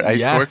Edgard. I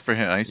used to work for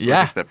him. I used to work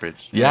at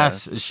Stepbridge.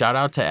 Yes, shout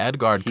out to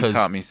Edgard. He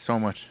taught me so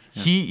much.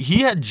 Yeah.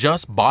 He had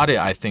just bought it,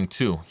 I think,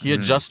 too. He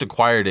had just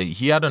acquired it.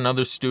 He had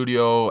another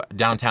studio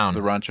downtown.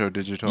 The Rancho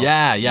Digital.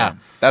 Yeah.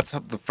 That's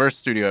the first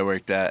studio I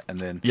worked at, and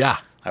then Yeah.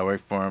 I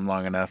worked for him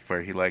long enough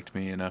where he liked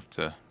me enough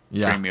to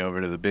Yeah. bring me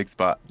over to the big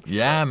spot.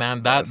 Yeah,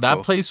 man, That's that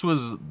cool. place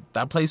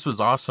was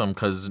awesome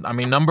because I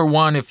mean, number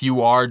one, if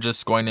you are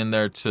just going in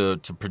there to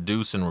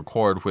produce and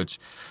record,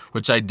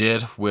 which I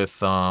did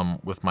with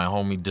my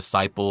homie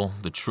Disciple,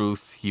 The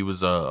Truth. He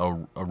was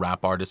a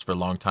rap artist for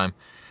a long time,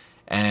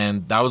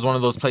 and that was one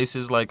of those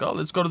places like, oh,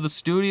 let's go to the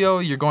studio.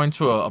 You're going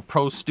to a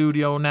pro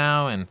studio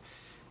now,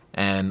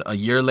 and a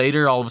year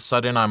later, all of a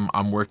sudden,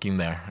 I'm working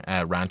there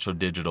at Rancho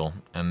Digital,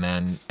 and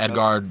then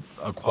Edgard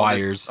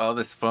acquires. All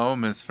this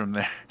foam is from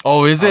there.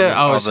 Oh, is it?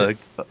 All Oh, the- shit.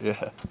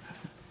 yeah.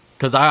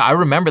 Because I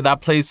remember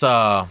that place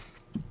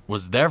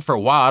was there for a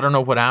while. I don't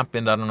know what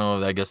happened. I don't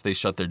know. I guess they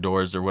shut their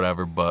doors or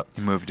whatever. But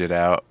He moved it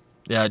out.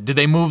 yeah, did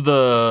they move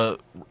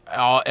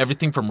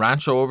everything from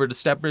Rancho over to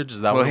Stepbridge?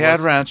 Is that Well, what he it had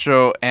was?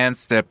 Rancho and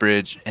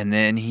Stepbridge, and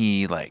then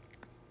he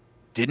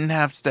didn't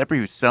have Stepbridge.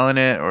 He was selling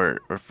it,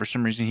 or for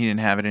some reason he didn't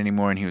have it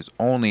anymore, and he was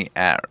only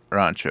at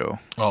Rancho.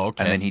 Oh,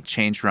 okay. And then he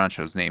changed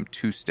Rancho's name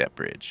to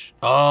Stepbridge.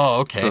 Oh,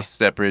 okay. So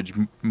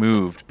Stepbridge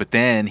moved, but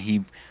then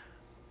he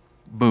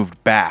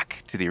moved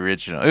back to the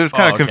original. It was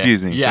kind of okay.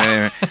 confusing.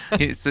 Yeah.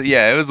 So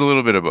it was a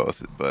little bit of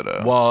both.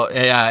 But Well,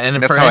 yeah, and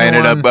that's for how I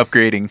ended anyone, up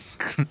upgrading.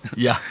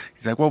 Yeah,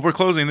 He's like, well, we're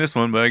closing this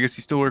one, but I guess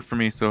you still work for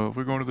me, so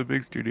we're going to the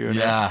big studio now.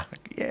 yeah.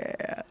 Like,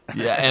 yeah.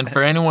 Yeah, and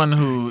for anyone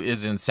who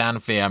is in Santa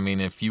Fe, I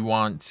mean, if you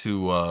want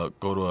to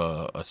go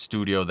to a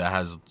studio that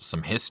has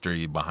some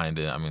history behind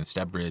it, I mean,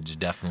 Stepbridge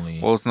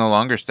definitely. Well, it's no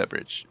longer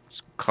Stepbridge.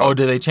 It's Oh, called,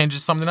 did they change it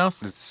to something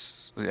else?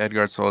 it's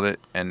Edgard sold it,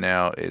 and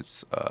now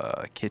it's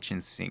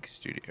Kitchen Sink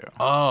Studio.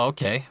 Oh,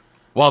 okay.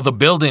 Well, the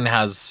building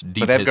has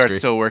deep But Edgard history.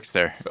 still works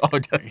there. Oh,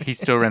 He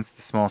still rents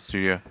the small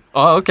studio.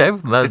 oh, okay.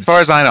 That's As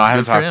far as I know, I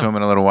haven't good for talked to him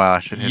in a little while. I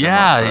should hit him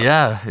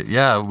up.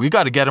 Yeah. We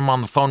got to get him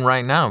on the phone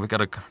right now. We got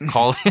to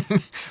call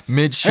him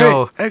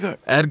mid-show. Hey,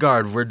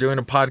 Edgard, we're doing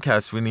a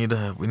podcast. We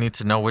need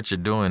to know what you're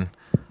doing.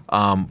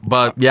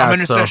 But yeah, I'm in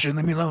a so session.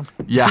 Leave me alone.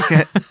 yeah.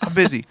 I'm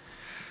busy.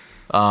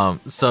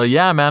 So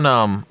yeah, man.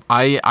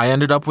 I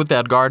ended up with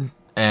Edgard,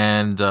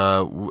 and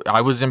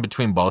I was in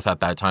between both at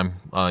that time.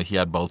 He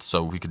had both,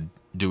 so we could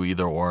do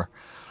either or.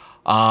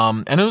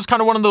 And it was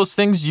kind of one of those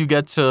things, you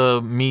get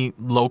to meet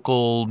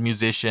local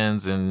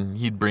musicians, and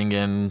he'd bring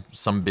in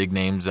some big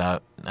names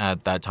at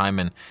that time,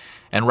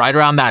 and right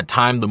around that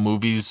time the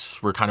movies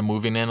were kind of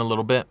moving in a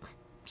little bit,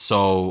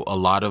 so a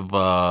lot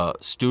of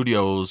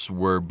studios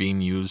were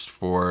being used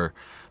for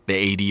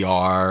the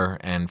ADR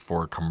and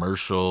for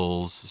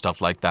commercials,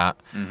 stuff like that.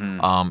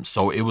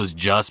 So it was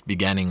just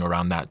beginning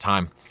around that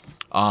time.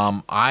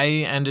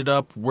 I ended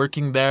up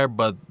working there,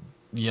 but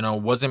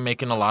wasn't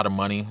making a lot of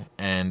money,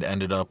 and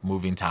ended up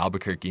moving to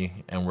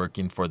Albuquerque and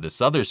working for this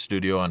other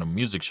studio and a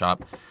music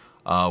shop,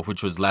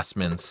 which was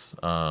Lessman's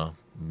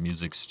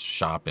music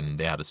shop, and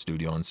they had a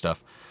studio and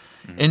stuff.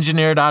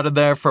 Engineered out of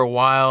there for a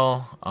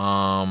while,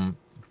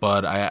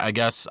 but I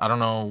guess, I don't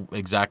know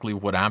exactly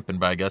what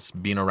happened, but I guess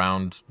being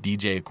around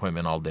DJ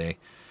equipment all day,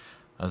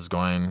 I was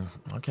going,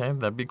 okay,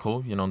 that'd be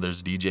cool.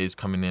 There's DJs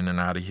coming in and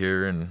out of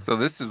here, and So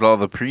this is all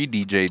the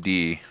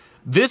pre-DJD.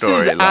 this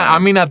is, storyline. I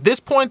mean, at this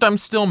point, I'm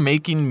still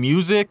making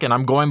music, and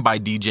I'm going by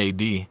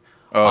DJD.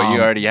 Oh,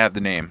 you already have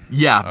the name.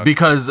 Yeah, Okay.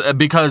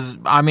 because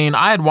I mean,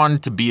 I had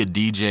wanted to be a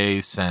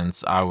DJ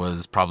since I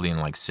was probably in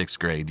like 6th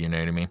grade. You know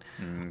what I mean?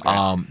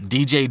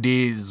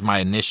 DJD is my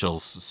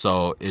initials,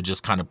 so it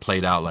just kind of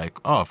played out like,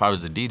 oh, if I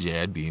was a DJ,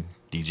 I'd be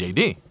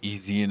DJD.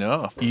 Easy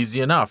enough.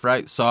 Easy enough,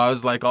 right? So I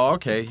was like, oh,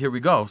 okay, here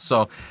we go.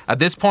 So at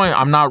this point,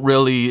 I'm not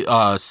really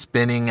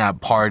spinning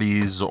at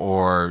parties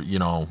or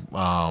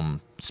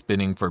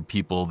spinning for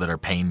people that are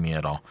paying me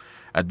at all.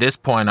 At this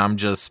point, I'm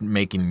just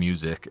making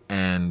music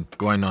and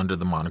going under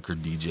the moniker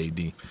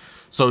DJD.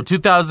 So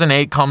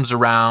 2008 comes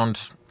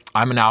around.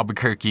 I'm in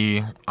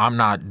Albuquerque. I'm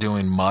not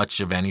doing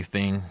much of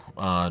anything,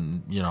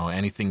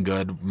 anything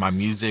good. My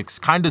music's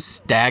kind of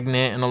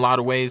stagnant in a lot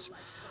of ways.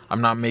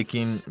 I'm not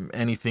making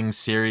anything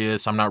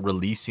serious. I'm not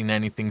releasing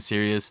anything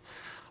serious.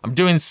 I'm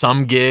doing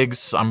some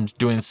gigs. I'm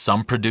doing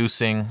some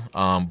producing,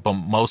 but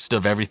most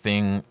of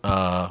everything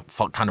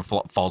kind of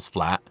falls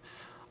flat.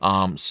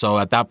 So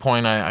at that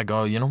point, I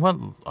go, you know what?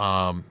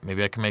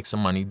 Maybe I can make some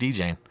money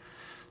DJing.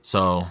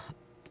 So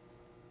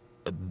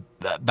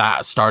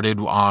that started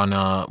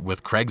on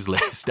with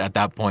Craigslist. At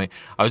that point,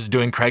 I was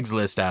doing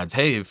Craigslist ads.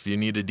 Hey, if you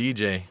need a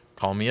DJ,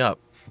 call me up.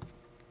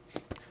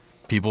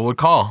 People would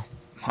call.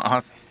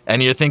 Awesome.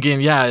 And you're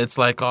thinking, yeah, it's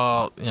like,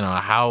 how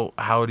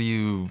do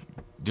you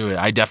do it?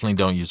 I definitely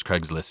don't use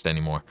Craigslist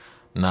anymore.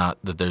 Not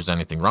that there's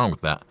anything wrong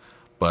with that.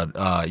 But,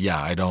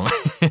 I don't.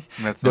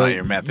 That's not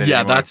your method Yeah,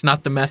 anymore. that's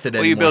not the method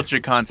Well, anymore. you built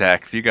your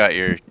contacts. You got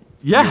your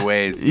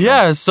ways.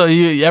 Yeah, so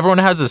everyone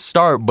has a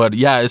start. But,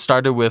 yeah, it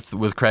started with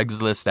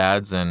Craigslist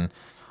ads. And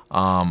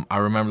I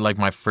remember, like,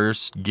 my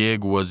first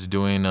gig was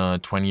doing a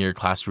 20-year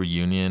class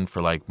reunion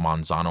for, like,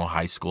 Monzano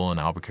High School in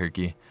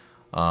Albuquerque.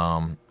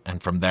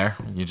 And from there,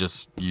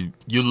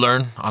 you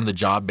learn on the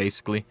job,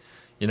 basically.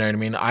 You know what I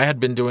mean? I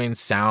had been doing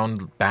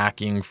sound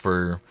backing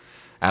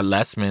at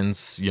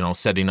Lessman's,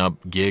 setting up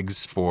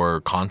gigs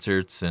for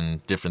concerts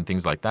and different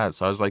things like that.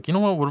 So I was like, you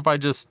know what if I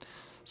just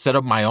set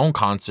up my own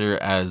concert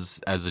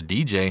as a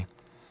DJ?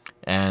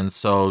 And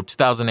so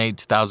 2008,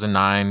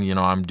 2009,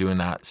 I'm doing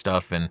that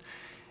stuff and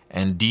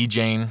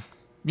DJing,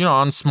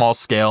 on small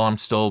scale. I'm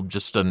still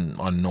just a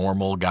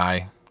normal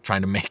guy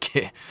trying to make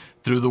it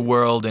through the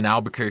world in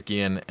Albuquerque.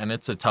 And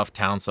it's a tough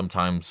town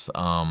sometimes,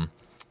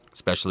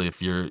 especially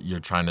if you're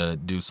trying to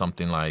do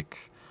something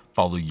like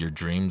follow your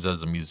dreams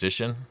as a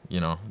musician.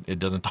 It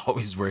doesn't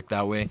always work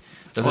that way.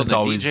 The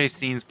DJ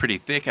scene's pretty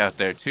thick out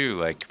there too,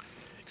 like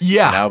in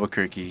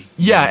Albuquerque.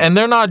 Yeah, and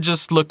they're not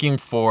just looking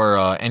for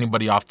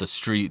anybody off the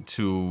street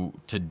to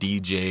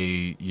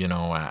DJ,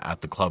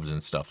 at the clubs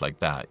and stuff like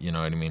that. You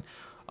know what I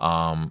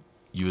mean?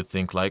 You would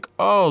think like,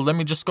 oh, let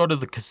me just go to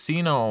the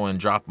casino and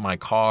drop my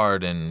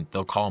card and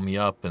they'll call me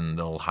up and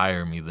they'll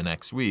hire me the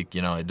next week.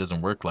 It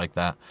doesn't work like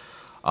that.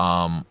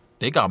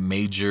 They got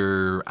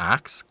major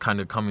acts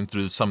kind of coming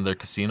through some of their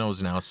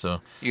casinos now,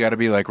 so you got to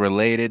be like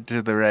related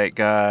to the right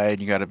guy, and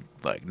you got to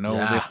like know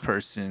this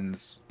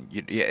person's.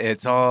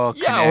 It's all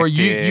or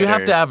you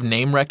have to have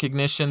name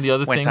recognition. The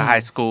other went thing to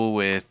high school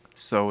with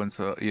so and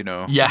so, you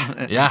know.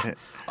 Yeah.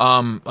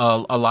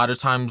 A lot of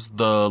times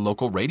the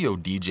local radio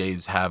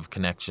DJs have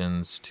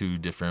connections to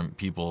different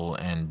people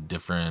and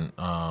different.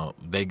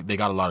 They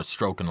got a lot of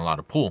stroke and a lot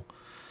of pull.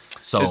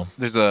 So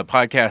There's a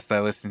podcast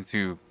I listen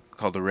to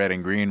called the Red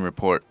and Green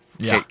Report.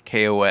 Yeah.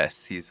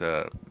 KOS. He's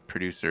a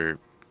producer,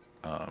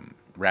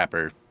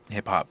 rapper,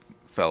 hip hop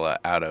fella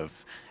out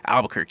of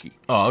Albuquerque.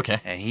 oh, okay.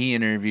 And he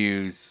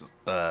interviews.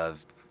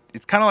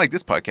 It's kind of like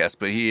this podcast,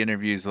 but he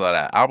interviews a lot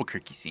of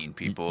Albuquerque scene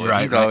people. And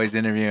Right, he's right. always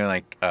interviewing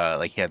like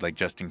he had like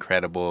Just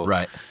Incredible,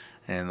 Right.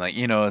 And like,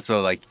 you know,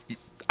 so like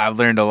I've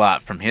learned a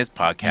lot from his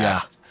podcast.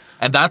 Yeah.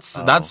 And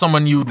that's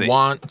someone you'd they-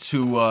 want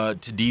to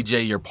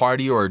DJ your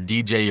party or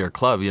DJ your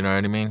club. You know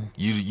what I mean?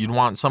 You'd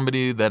want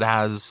somebody that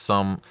has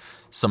some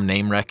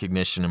name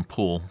recognition and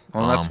pull.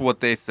 Well, that's what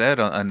they said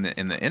in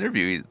the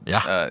interview.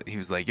 Yeah. He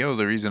was like, "Yo,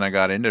 the reason I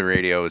got into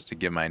radio was to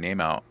get my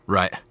name out."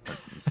 Right.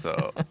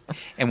 So,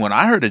 and when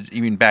I heard it,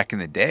 even back in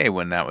the day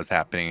when that was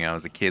happening, I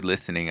was a kid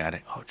listening.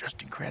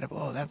 Just Incredible.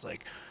 Oh, that's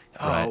like,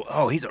 Right.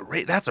 he's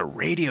that's a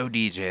radio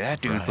DJ.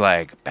 That dude's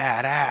like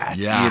badass.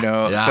 Yeah, You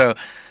know. yeah.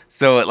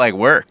 So it like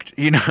worked.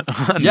 You know.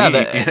 on Yeah, me,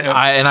 you know?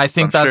 I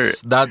think I'm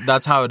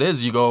that's how it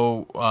is. You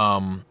go,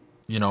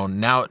 you know,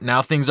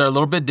 now things are a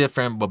little bit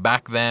different, but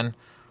back then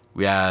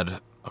we had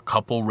a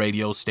couple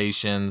radio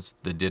stations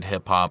that did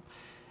hip hop,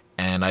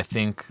 and I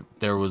think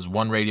there was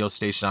one radio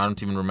station. I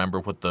don't even remember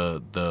what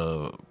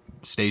the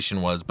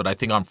station was, but I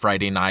think on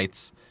Friday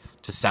nights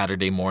to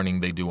Saturday morning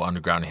they do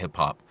underground hip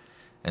hop.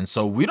 And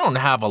so we don't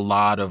have a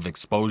lot of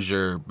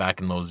exposure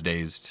back in those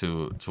days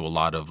to a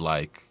lot of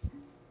like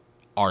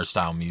our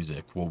style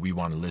music, what we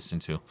want to listen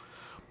to.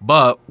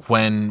 But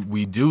when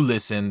we do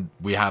listen,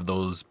 we have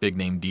those big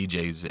name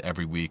DJs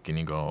every week, and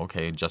you go,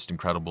 okay, Just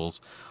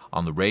Incredible's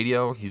on the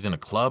radio. He's in a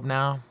club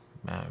now.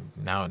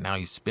 Now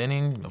he's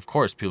spinning. Of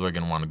course, people are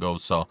gonna want to go.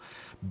 So,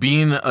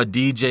 being a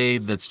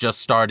DJ that's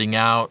just starting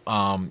out,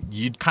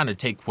 you'd kind of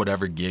take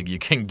whatever gig you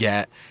can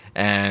get.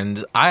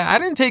 And I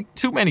didn't take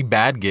too many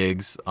bad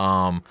gigs.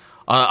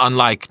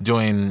 Unlike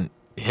doing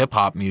hip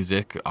hop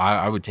music,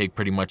 I would take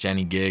pretty much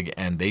any gig,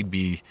 and they'd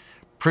be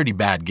pretty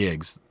bad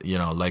gigs. You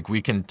know, like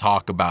we can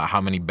talk about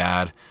how many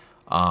bad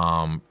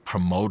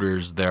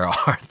promoters there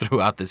are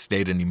throughout the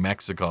state of New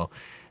Mexico,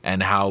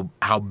 and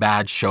how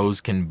bad shows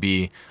can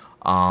be.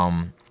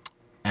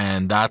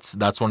 And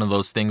that's one of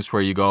those things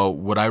where you go,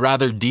 would I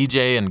rather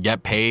DJ and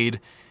get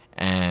paid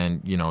and,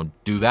 you know,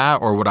 do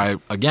that? Or would I,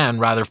 again,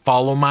 rather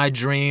follow my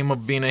dream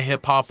of being a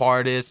hip hop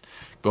artist,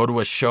 go to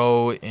a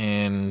show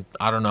in,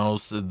 I don't know,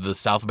 the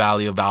South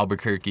Valley of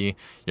Albuquerque.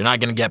 You're not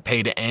going to get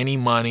paid any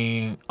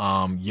money.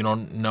 You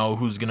don't know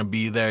who's going to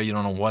be there. You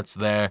don't know what's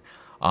there.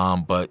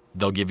 But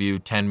they'll give you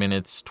 10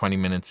 minutes, 20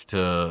 minutes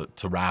to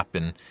rap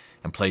and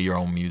play your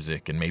own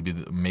music. And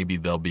maybe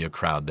there'll be a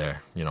crowd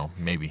there, you know,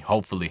 maybe,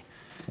 hopefully.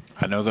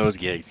 I know those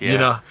gigs. Yeah. You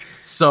know,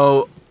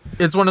 so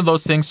it's one of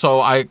those things.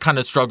 So I kind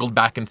of struggled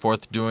back and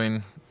forth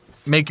doing,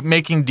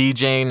 making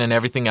DJing and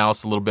everything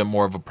else a little bit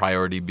more of a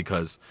priority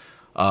because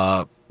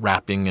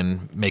rapping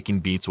and making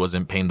beats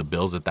wasn't paying the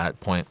bills at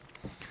that point.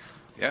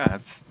 Yeah,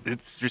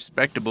 it's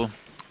respectable.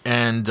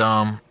 And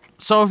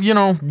so, you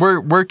know, we're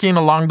working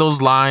along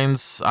those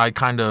lines. I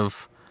kind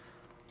of,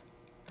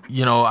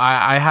 you know,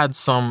 I had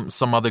some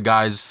other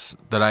guys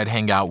that I'd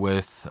hang out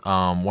with.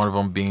 One of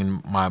them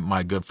being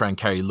my good friend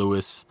Kerry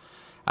Lewis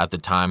at the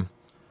time.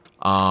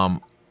 And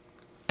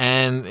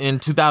in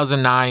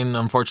 2009,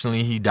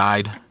 unfortunately, he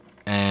died.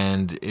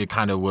 And it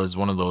kind of was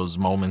one of those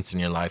moments in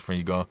your life where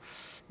you go,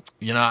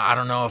 you know, I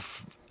don't know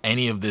if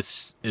any of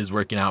this is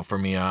working out for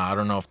me. I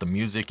don't know if the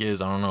music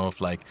is. I don't know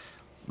if like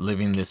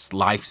living this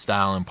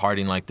lifestyle and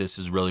partying like this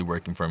is really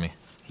working for me.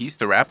 He used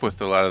to rap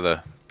with a lot of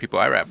the people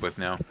I rap with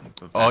now.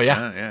 Oh,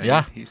 yeah?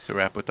 Yeah. He used to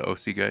rap with the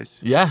OC guys.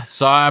 Yeah,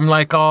 so I'm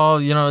like, oh,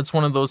 you know, it's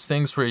one of those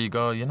things where you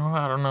go, you know,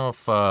 I don't know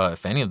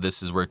if any of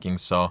this is working.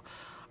 So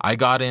I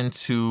got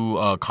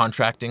into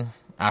contracting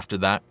after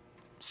that.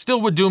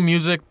 Still would do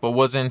music, but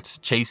wasn't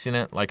chasing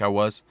it like I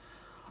was.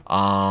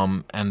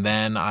 And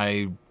then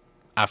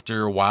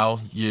after a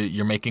while,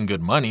 you're making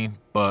good money,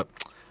 but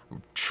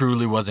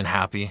truly wasn't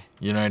happy.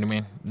 You know what I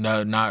mean?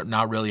 No,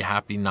 not really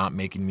happy not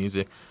making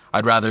music.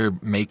 I'd rather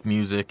make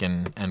music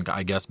and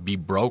I guess be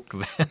broke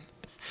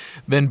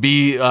than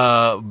be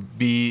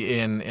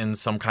in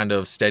some kind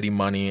of steady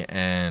money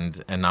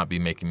and not be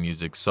making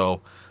music.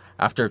 So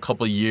after a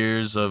couple of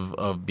years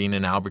of being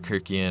in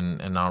Albuquerque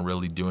and not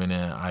really doing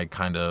it, I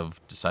kind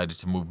of decided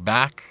to move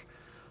back.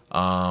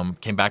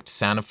 Came back to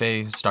Santa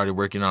Fe, started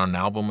working on an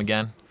album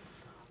again.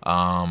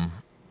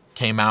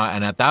 Came out,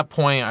 and at that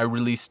point, I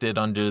released it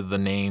under the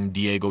name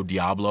Diego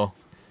Diablo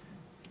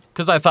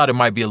because I thought it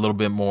might be a little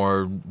bit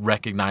more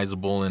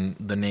recognizable in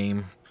the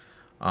name,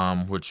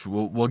 which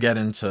we'll get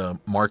into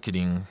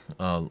marketing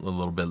a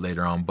little bit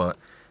later on. But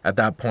at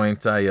that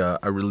point, I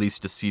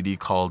released a CD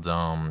called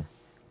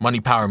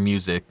Money Power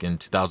Music in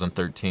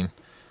 2013.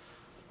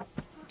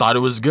 Thought it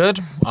was good.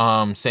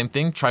 Same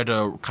thing. Tried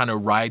to kind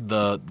of ride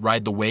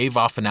the wave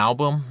off an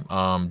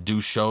album. Do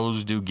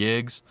shows, do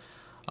gigs.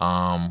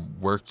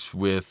 Worked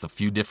with a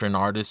few different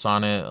artists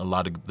on it. A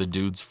lot of the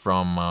dudes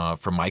from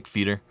Mike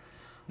Feeder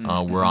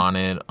were on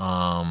it.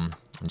 And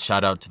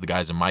shout out to the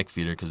guys at Mike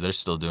Feeder because they're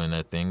still doing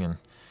their thing and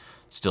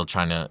still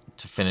trying to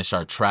finish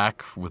our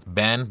track with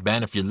Ben.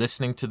 Ben, if you're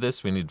listening to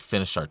this, we need to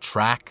finish our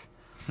track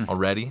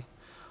already.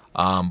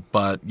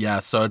 But yeah,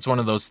 so it's one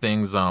of those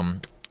things.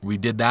 We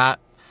did that.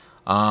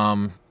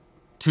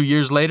 2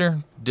 years later,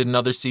 did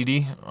another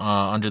CD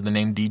under the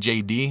name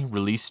DJ D,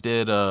 released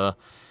it.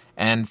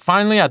 And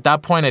finally, at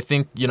that point, I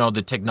think,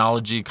 the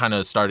technology kind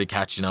of started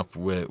catching up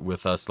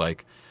with us,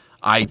 like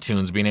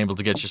iTunes, being able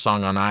to get your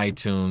song on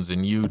iTunes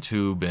and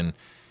YouTube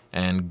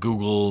and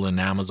Google and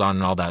Amazon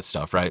and all that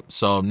stuff, right?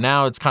 So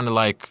now it's kind of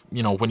like,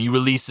 when you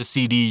release a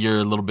CD, you're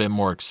a little bit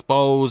more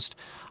exposed.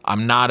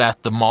 I'm not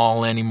at the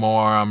mall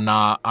anymore. I'm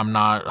not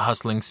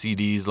hustling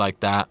CDs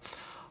like that.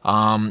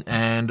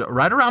 And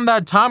right around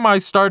that time, I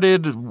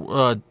started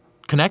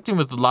connecting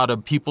with a lot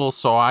of people.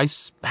 So I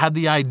had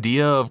the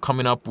idea of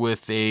coming up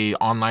with a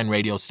online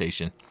radio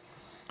station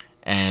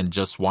and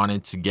just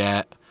wanted to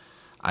get,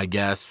 I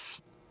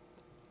guess,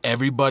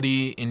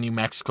 everybody in New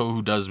Mexico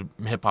who does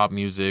hip hop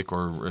music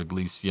or at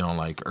least,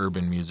 like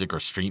urban music or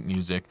street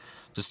music,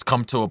 just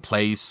come to a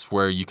place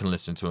where you can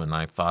listen to it. And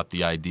I thought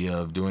the idea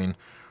of doing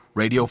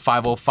Radio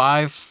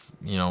 505,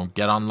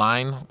 get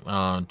online,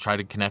 try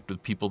to connect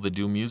with people that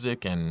do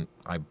music, and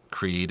I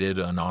created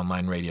an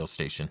online radio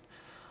station.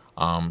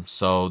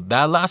 So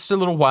that lasted a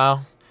little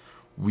while.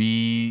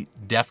 We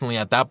definitely,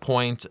 at that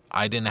point,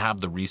 I didn't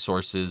have the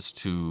resources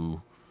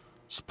to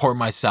support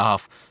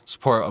myself,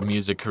 support a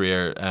music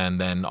career, and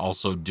then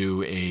also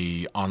do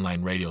a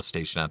online radio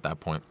station at that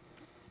point.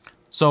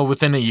 So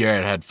within a year,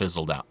 it had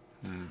fizzled out.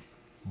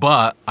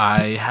 But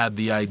I had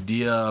the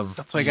idea of...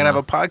 That's why you got to have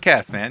a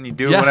podcast, man. You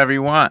do it whenever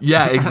you want.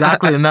 Yeah,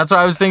 exactly. And that's what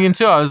I was thinking,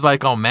 too. I was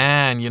like, oh,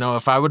 man,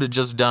 if I would have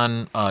just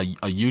done a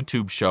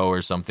YouTube show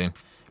or something,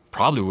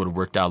 probably would have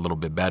worked out a little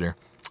bit better.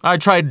 I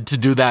tried to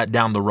do that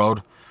down the road,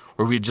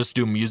 where we just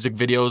do music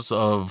videos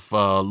of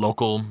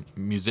local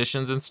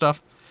musicians and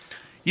stuff.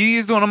 You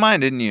used one of mine,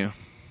 didn't you?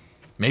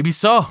 Maybe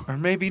so. Or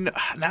maybe no.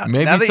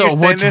 Maybe now that so. you're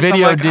saying Which this,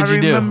 video I'm like, did you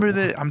do?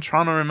 I'm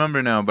trying to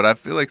remember now, but I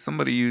feel like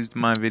somebody used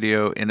my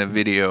video in a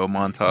video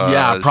montage.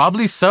 Yeah,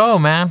 probably so,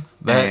 man.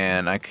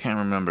 And I can't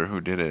remember who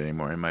did it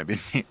anymore. It might be...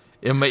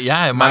 It might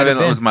have been.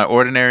 It was my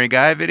Ordinary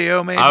Guy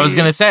video, maybe? I was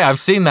going to say,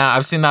 I've seen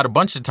that a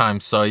bunch of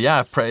times. So,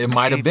 yeah, it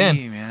might have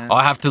been. Man.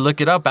 I'll have to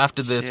look it up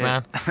after this,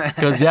 man.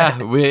 Because,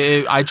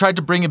 I tried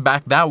to bring it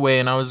back that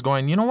way, and I was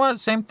going, you know what?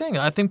 Same thing.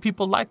 I think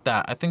people like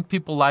that. I think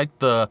people like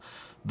the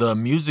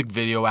music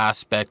video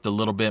aspect a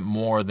little bit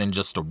more than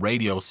just a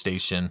radio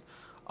station.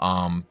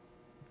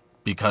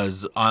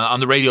 Because on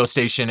the radio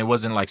station, it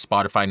wasn't like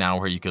Spotify now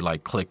where you could,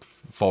 like, click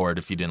forward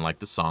if you didn't like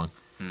the song.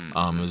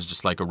 It was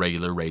just like a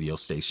regular radio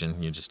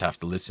station. You just have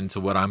to listen to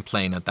what I'm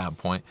playing at that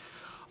point.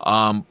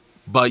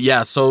 But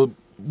yeah, so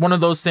one of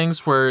those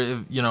things where,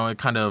 it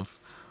kind of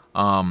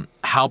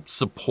helped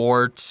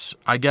support,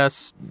 I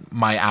guess,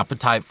 my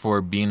appetite for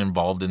being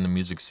involved in the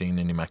music scene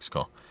in New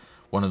Mexico.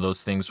 One of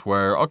those things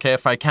where, okay,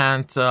 if I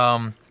can't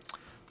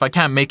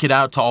make it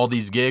out to all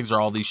these gigs or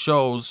all these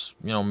shows,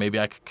 maybe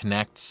I could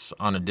connect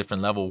on a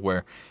different level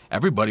where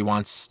everybody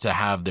wants to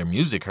have their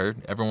music heard.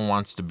 Everyone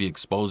wants to be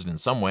exposed in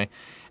some way.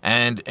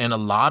 And in a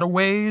lot of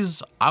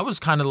ways, I was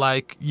kind of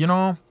like,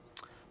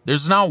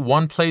 there's not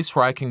one place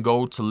where I can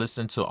go to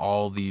listen to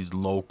all these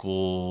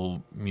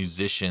local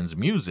musicians'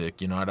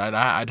 music.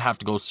 I'd have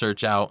to go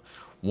search out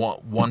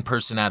one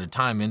person at a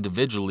time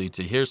individually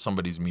to hear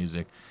somebody's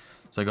music.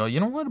 So I go, you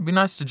know what? It'd be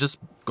nice to just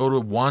go to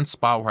one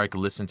spot where I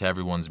could listen to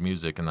everyone's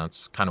music, and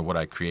that's kind of what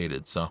I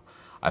created. So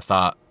I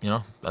thought,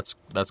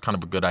 that's kind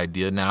of a good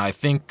idea. Now, I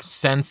think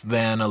since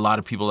then, a lot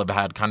of people have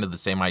had kind of the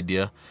same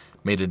idea,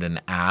 made it an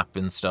app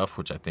and stuff,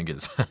 which I think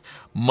is a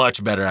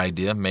much better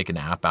idea, make an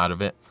app out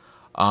of it.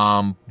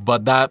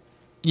 But that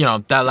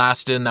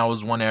lasted, and that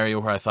was one area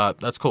where I thought,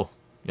 that's cool.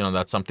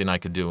 That's something I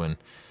could do. And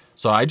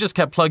so I just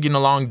kept plugging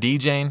along,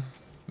 DJing,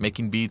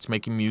 making beats,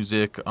 making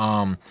music.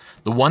 The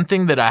one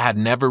thing that I had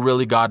never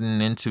really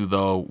gotten into,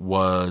 though,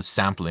 was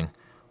sampling,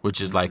 which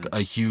is like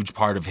a huge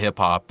part of hip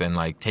hop, and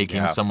like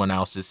taking someone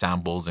else's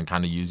samples and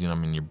kind of using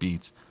them in your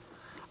beats.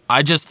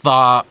 I just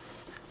thought,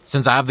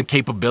 since I have the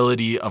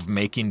capability of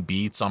making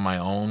beats on my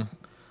own,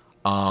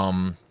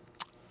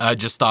 I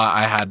just thought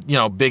I had,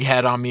 big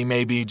head on me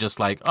maybe, just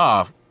like,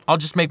 I'll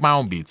just make my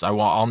own beats.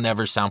 I'll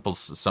never sample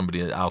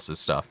somebody else's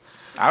stuff.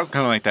 I was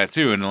kind of like that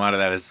too, and a lot of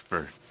that is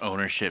for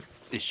ownership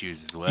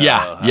issues as well. Yeah.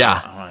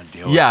 I don't want to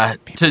deal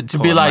with to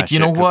be like, you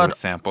know what?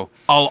 Sample.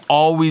 I'll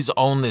always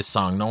own this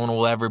song. No one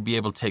will ever be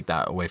able to take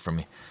that away from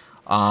me.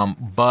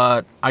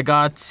 But I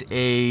got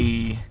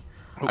a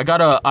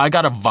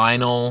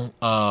vinyl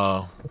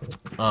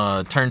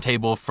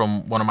turntable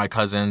from one of my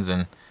cousins,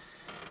 and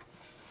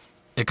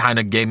it kind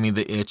of gave me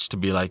the itch to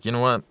be like, you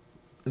know what?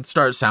 Let's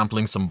start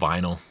sampling some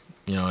vinyl.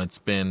 It's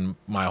been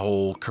my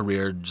whole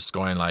career just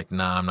going like,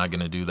 nah, I'm not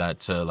going to do that,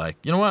 to like,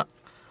 you know what?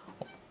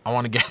 I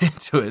want to get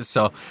into it.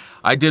 So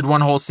I did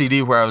one whole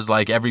CD where I was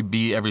like, every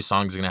beat, every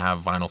song's going to have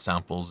vinyl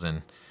samples,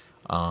 and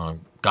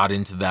got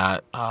into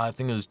that. I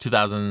think it was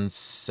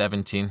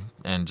 2017,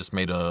 and just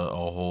made a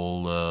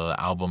whole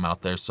album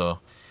out there. So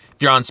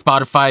if you're on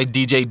Spotify,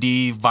 DJ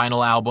D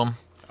vinyl album,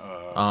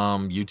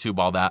 YouTube,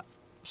 all that.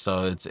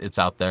 So it's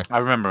out there. I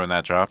remember when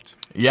that dropped.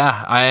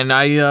 Yeah, I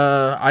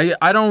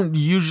don't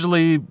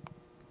usually,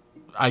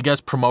 I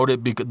guess, promote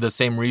it the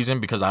same reason,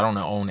 because I don't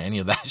own any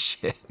of that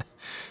shit.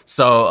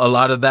 So a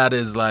lot of that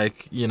is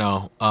like, you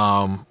know,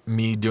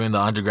 me doing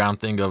the underground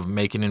thing of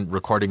making and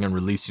recording and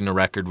releasing a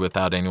record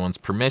without anyone's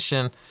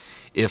permission.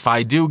 If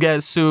I do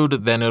get sued,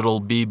 then it'll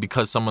be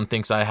because someone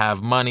thinks I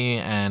have money,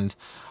 and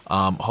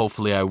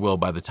hopefully I will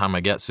by the time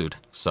I get sued.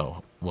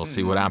 So we'll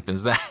see what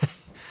happens there.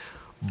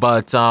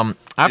 But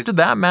after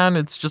that, man,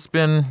 it's just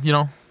been, you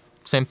know,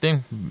 same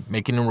thing,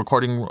 making and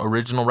recording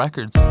original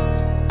records.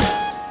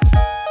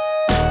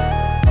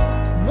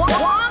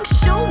 Wong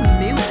Show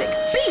Music,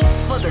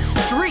 beats for the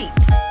streets.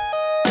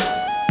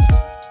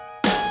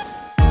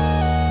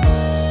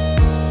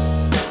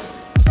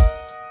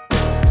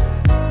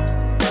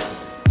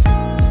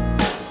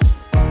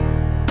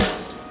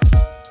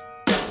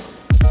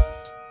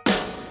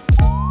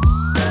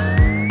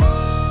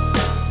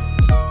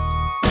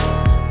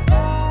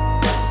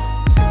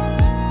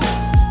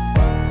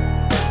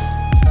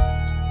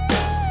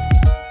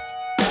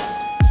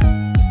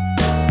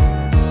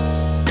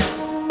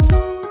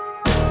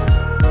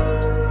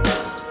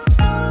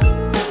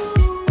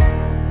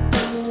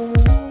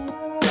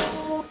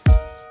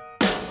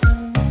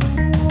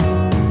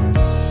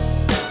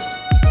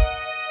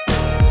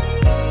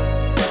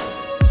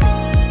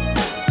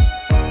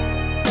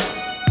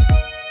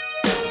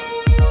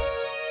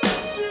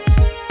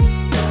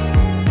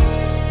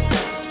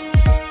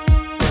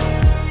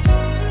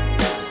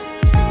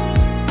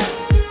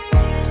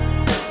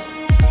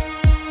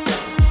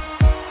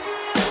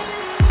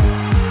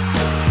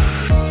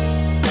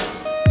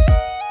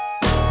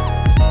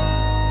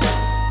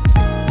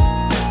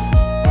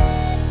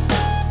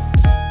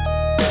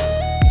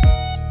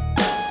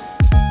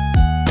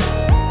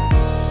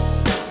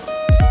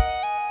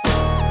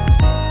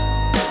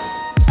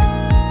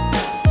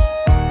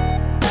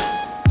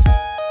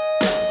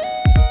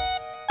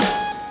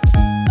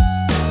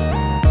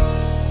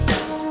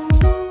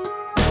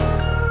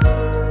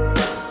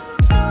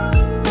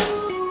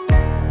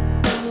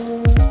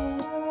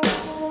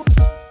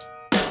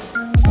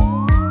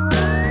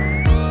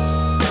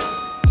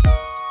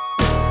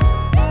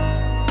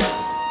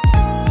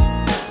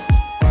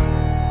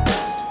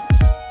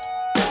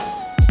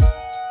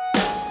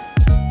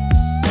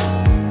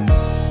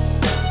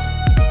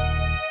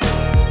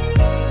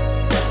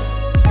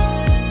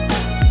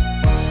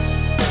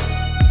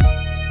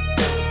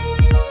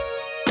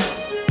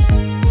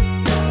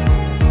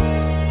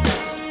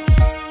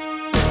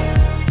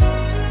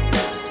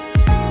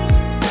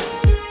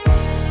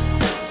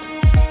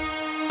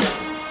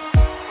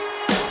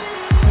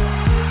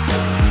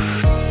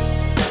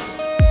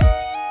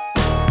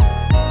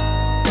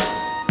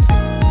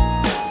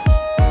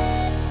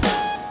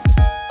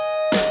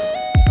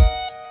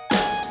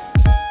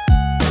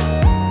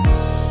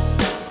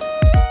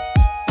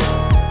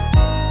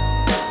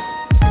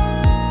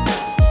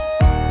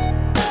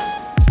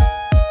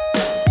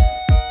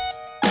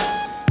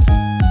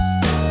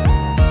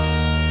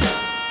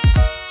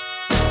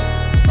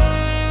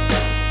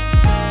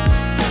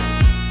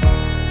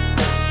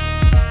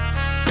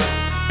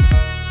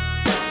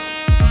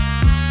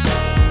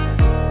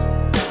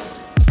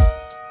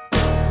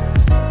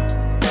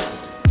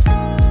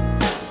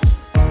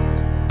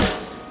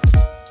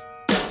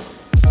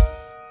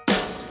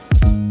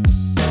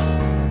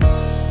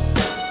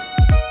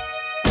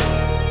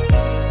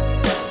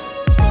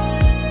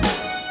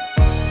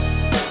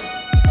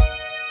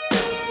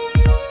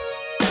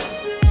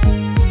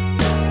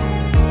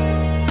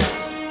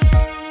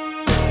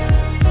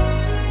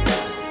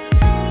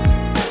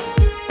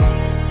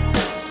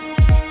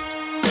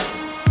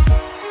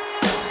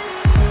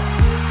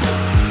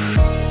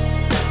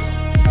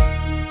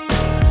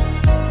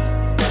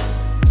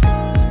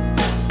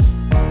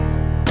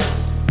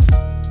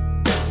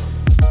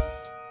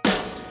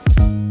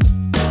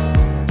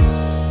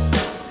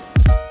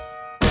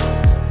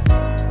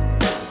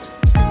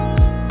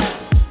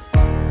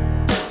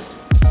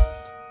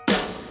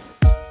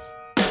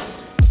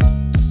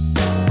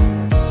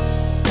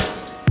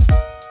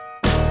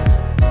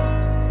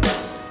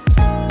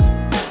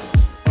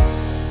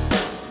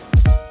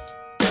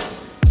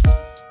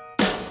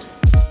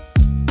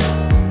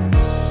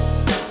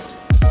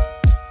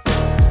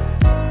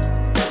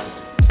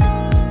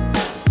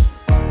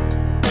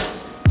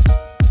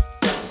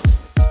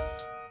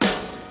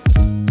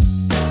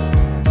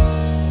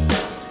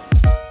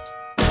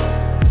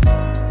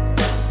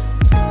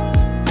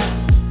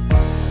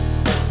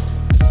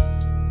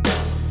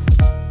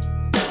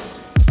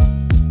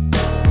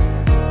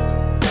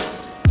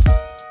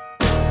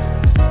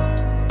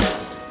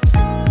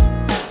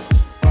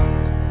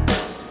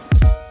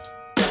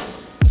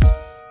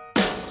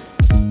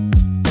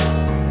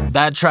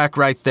 that track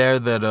right there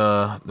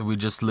that we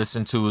just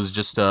listened to is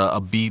just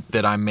a beat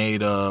that I made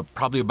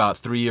probably about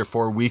 3 or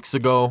 4 weeks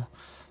ago.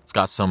 It's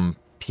got some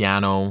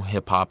piano,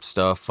 hip hop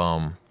stuff.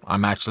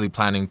 I'm actually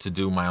planning to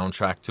do my own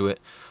track to it.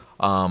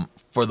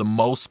 For the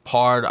most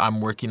part,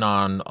 I'm working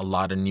on a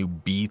lot of new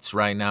beats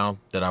right now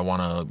that I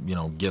want to,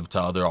 give to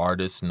other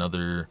artists and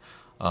other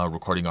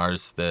recording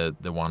artists that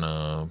want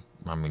to,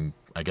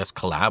 I guess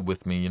collab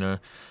with me,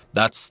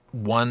 That's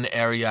one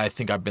area I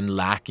think I've been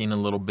lacking a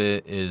little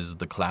bit is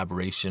the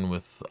collaboration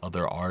with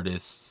other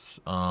artists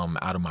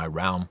out of my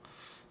realm.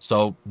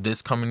 So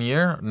this coming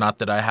year, not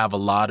that I have a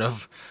lot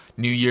of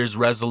New Year's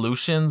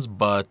resolutions,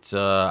 but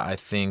I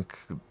think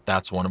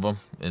that's one of them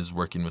is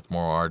working with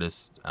more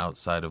artists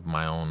outside of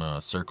my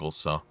own circle.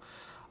 So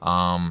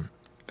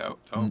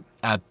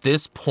at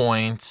this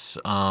point,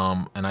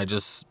 and I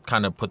just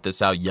kind of put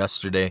this out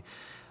yesterday,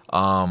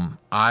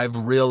 I've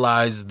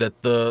realized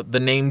that the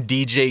name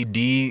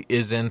DJD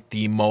isn't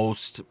the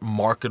most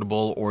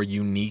marketable or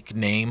unique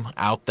name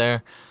out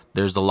there.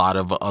 There's a lot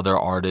of other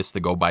artists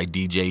that go by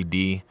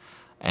DJD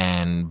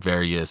and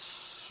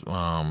various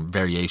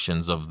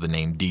variations of the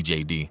name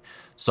DJD.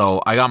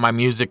 So I got my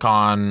music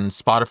on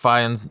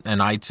Spotify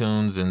and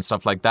iTunes and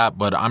stuff like that,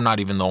 but I'm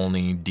not even the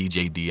only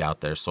DJD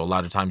out there. So a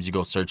lot of times you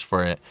go search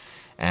for it,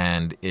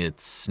 and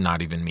it's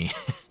not even me.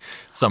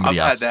 Somebody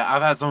else.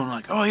 I've had someone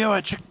like, oh, yo,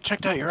 I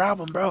checked out your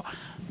album, bro.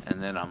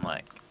 And then I'm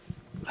like,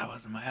 that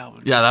wasn't my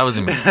album. Yeah, that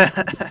wasn't me.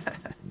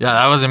 Yeah,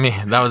 that wasn't me.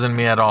 That wasn't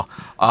me at all.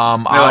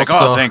 They're like,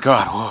 oh, thank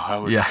God.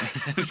 Whoa, yeah.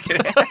 Just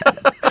kidding.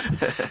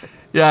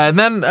 Yeah, and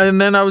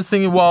then I was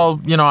thinking,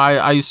 well,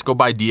 I used to go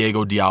by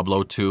Diego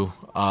Diablo too.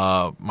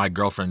 My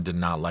girlfriend did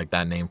not like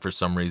that name for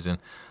some reason.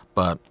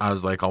 But I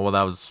was like, oh, well,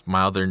 that was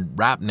my other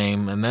rap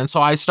name. And then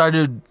so I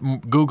started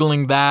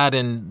Googling that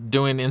and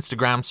doing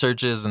Instagram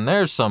searches. And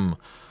there's some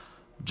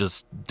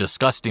just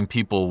disgusting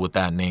people with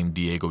that name,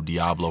 Diego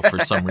Diablo, for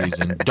some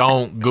reason.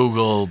 Don't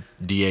Google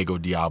Diego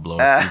Diablo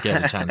if you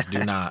get a chance.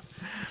 Do not,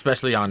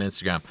 especially on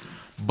Instagram.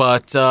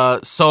 But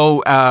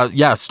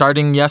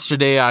starting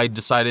yesterday, I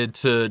decided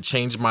to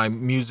change my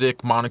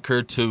music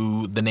moniker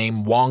to the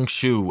name Wong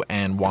Shu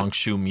and Wong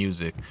Shu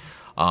Music.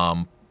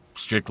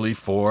 Strictly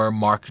for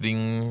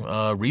marketing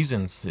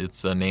reasons.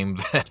 It's a name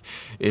that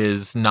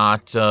is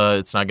not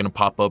it's not going to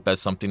pop up as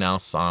something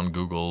else on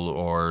Google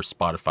or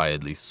Spotify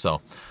at least.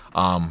 So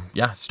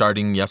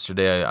starting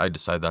yesterday I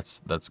decided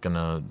that's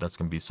gonna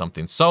be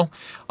something. So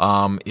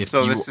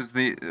this is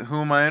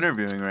who am I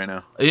interviewing right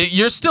now?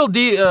 You're still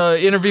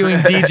interviewing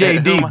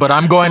DJD, but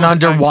I'm going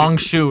under Wong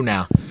Shu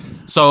now.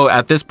 So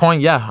at this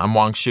point, I'm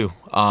Wong Shu.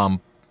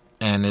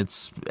 And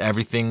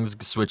everything's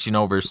switching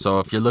over. So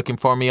if you're looking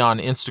for me on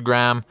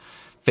Instagram,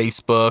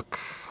 Facebook,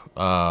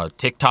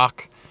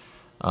 TikTok,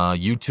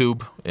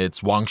 YouTube,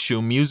 it's Wong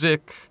Shu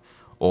Music,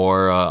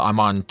 or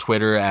I'm on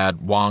Twitter at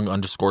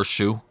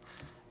Wong_Shu,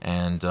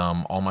 and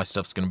all my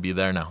stuff's gonna be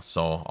there now.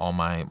 So all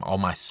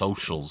my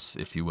socials,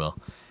 if you will.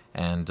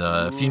 And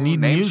if you need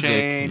music,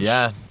 change.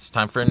 It's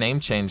time for a name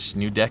change.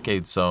 New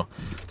decade, so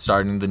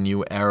starting the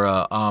new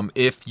era.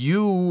 If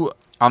you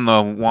on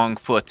the Wong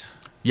foot.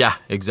 Yeah,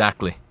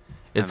 exactly.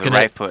 It's the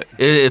right foot.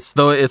 It's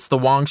the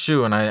Wong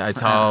Shu, and I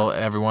tell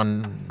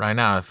everyone right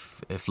now,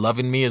 if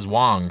Loving Me is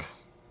Wong,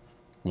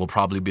 will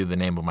probably be the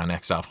name of my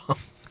next album.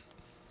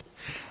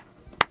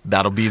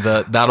 that'll be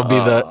the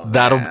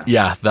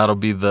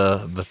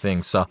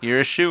thing. So you're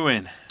a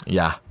shoe-in.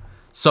 Yeah.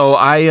 So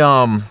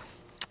I'm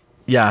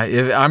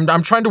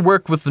trying to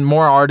work with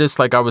more artists,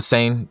 like I was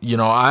saying.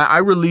 I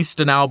released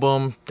an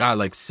album,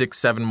 like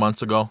 6-7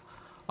 months ago.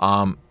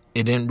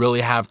 It didn't really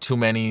have too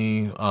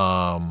many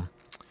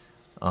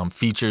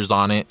features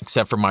on it,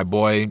 except for my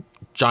boy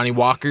Johnny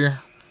Walker,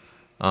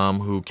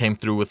 who came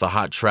through with a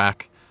hot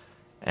track,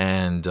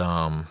 and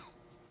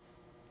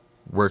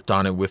worked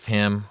on it with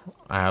him.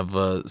 I have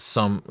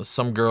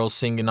some girls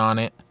singing on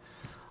it,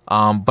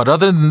 but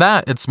other than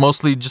that, it's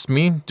mostly just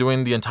me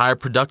doing the entire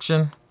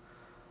production.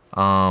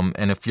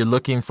 And if you're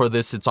looking for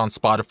this, it's on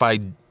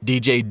Spotify,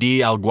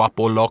 DJD El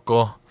Guapo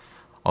Loco,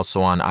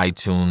 also on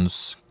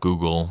iTunes,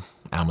 Google,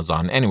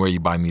 Amazon, anywhere you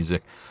buy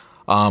music.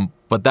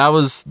 But that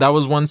was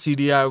one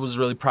CD I was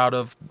really proud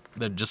of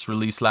that just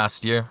released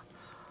last year.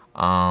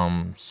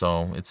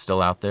 So it's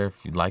still out there.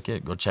 If you like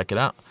it, go check it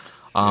out.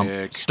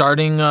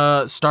 Starting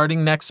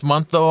next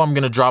month though, I'm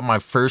gonna drop my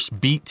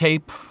first beat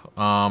tape,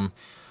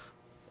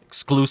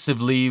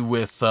 exclusively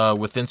with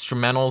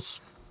instrumentals,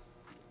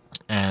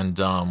 and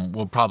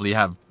we'll probably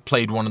have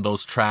played one of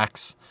those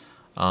tracks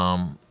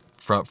from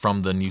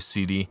the new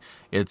CD.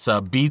 It's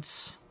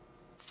Beats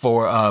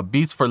for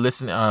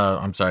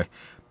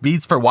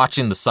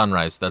Watching the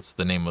Sunrise. That's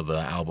the name of the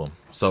album.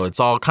 So it's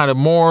all kind of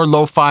more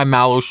lo-fi,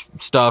 mellow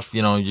stuff.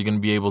 You're going to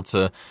be able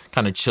to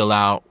kind of chill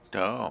out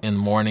in the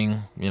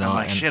morning. I'm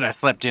like, shit, I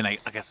slept in. I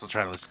guess I'll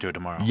try to listen to it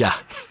tomorrow. Yeah.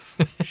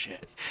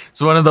 Shit.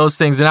 It's one of those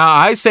things. And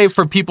I say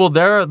for people,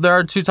 there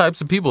are two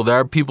types of people. There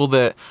are people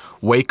that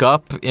wake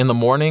up in the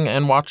morning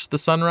and watch the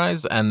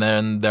sunrise. And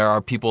then there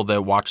are people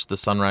that watch the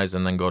sunrise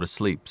and then go to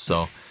sleep.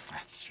 So...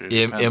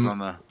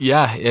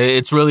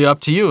 It's really up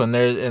to you,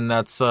 and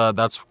that's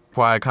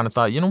why I kind of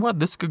thought, you know what,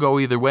 this could go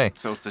either way.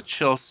 So it's a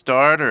chill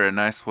start or a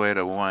nice way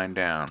to wind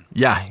down?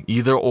 Yeah,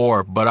 either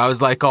or. But I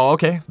was like, oh,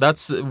 okay,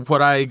 that's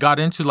what I got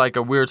into. Like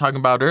we were talking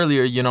about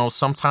earlier, you know,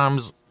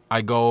 sometimes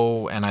I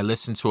go and I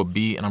listen to a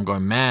beat and I'm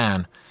going,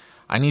 man,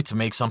 I need to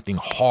make something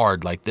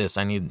hard like this.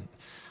 I need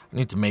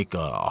to make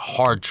a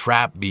hard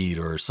trap beat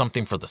or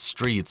something for the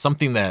streets,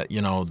 something that,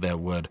 you know, that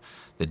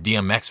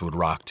DMX would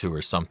rock to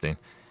or something.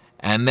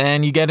 And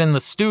then you get in the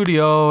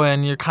studio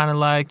and you're kind of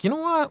like, you know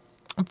what?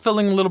 I'm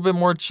feeling a little bit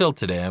more chill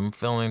today. I'm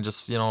feeling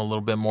just, you know, a little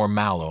bit more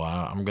mellow.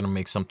 I'm going to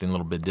make something a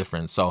little bit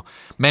different. So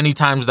many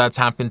times that's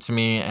happened to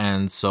me.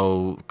 And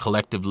so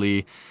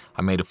collectively,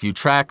 I made a few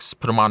tracks,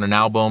 put them on an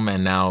album,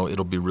 and now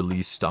it'll be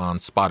released on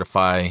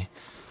Spotify,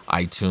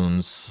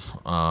 iTunes,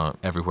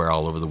 everywhere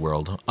all over the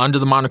world. Under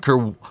the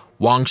moniker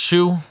Wong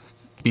Shu,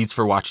 Beats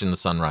for Watching the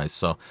Sunrise.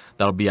 So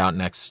that'll be out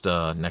next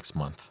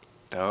month.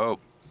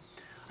 Dope.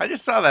 I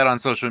just saw that on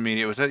social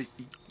media. Was that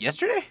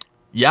yesterday?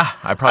 Yeah,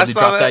 I probably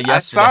dropped that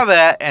yesterday. I saw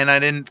that, and I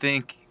didn't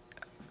think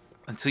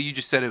until you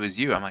just said it was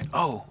you. I'm like,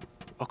 oh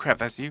crap,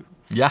 that's you.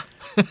 Yeah.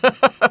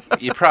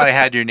 You probably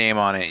had your name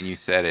on it, and you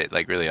said it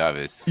like really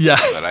obvious. Yeah.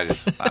 But I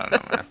don't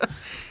know, man.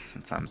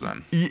 Sometimes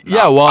I'm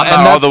well, I'm and not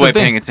all that's the way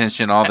thing. paying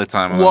attention all the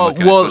time when I'm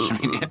looking at social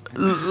media.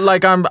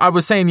 Like I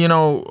was saying, you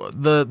know,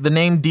 the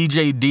name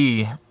DJ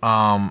D,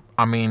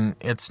 I mean,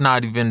 it's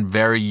not even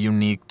very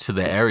unique to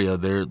the area.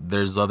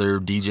 There's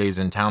other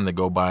DJs in town that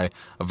go by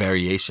a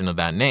variation of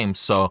that name.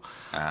 So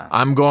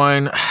I'm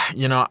going,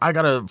 you know, I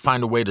gotta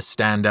find a way to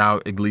stand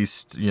out, at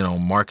least, you know,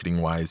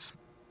 marketing wise.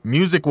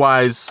 Music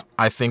wise,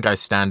 I think I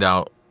stand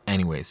out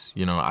anyways.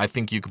 You know, I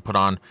think you could put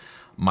on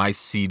my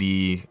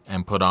CD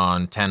and put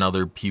on 10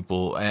 other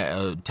people,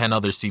 10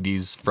 other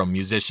CDs from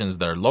musicians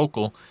that are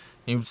local.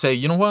 And you'd say,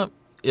 you know what?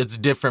 It's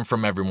different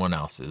from everyone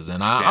else's.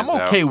 And I'm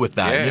okay with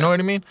that. Yeah. You know what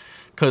I mean?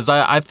 Because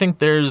I think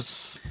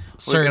there's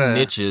certain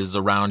niches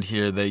around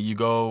here that you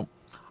go,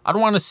 I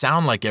don't want to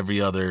sound like every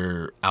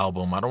other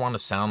album. I don't want to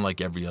sound like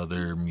every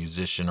other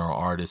musician or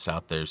artist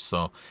out there.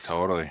 So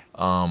Totally.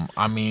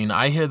 I mean,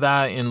 I hear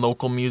that in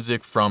local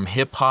music from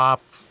hip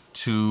hop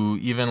to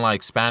even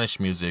like Spanish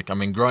music. I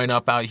mean, growing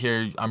up out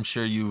here, I'm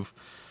sure you've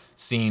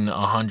seen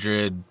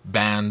 100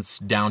 bands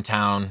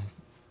downtown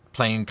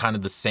playing kind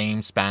of the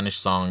same Spanish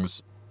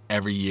songs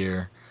every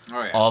year,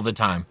 all the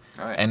time.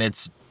 Oh, yeah. And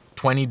it's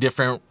 20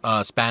 different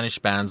Spanish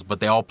bands, but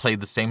they all play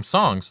the same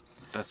songs.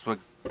 That's what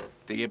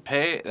they get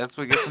paid. That's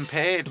what gets them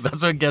paid.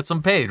 That's what gets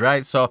them paid,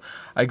 right? So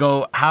I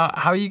go, how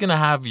are you going to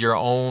have your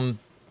own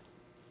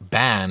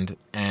band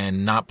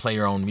and not play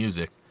your own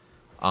music?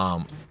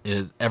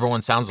 Is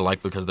everyone sounds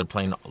alike because they're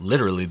playing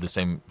literally the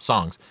same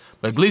songs.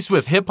 But at least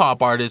with hip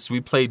hop artists, we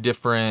play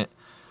different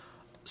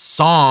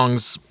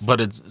songs,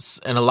 but it's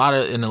in a lot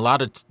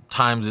of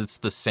times it's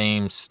the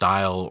same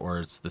style or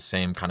it's the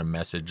same kind of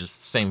message, it's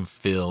the same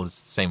feel, it's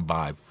the same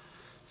vibe.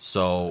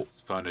 So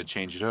It's fun to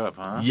change it up,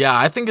 huh? yeah,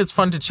 I think it's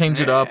fun to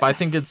change it up. I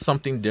think it's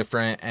something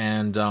different,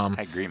 and I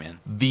agree, man.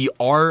 the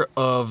art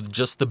of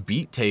just the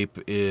beat tape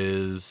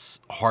is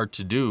hard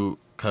to do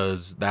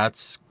because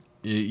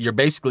you're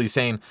basically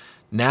saying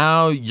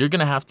now you're going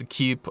to have to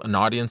keep an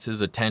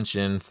audience's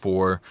attention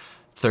for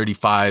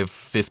 35,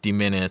 50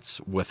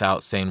 minutes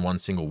without saying one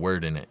single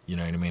word in it. You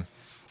know what I mean?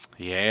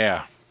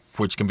 Yeah.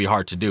 Which can be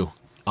hard to do.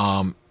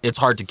 It's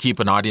hard to keep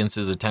an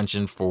audience's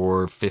attention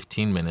for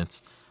 15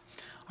 minutes.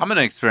 I'm going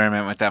to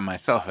experiment with that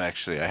myself,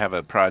 actually. I have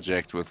a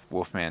project with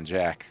Wolfman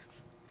Jack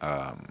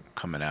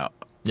coming out.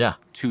 Yeah.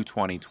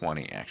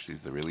 2/20/20 actually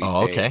is the release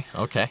Oh, date.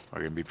 okay. We're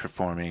going to be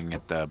performing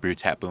at the Brew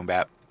Tap Boom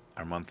Bap,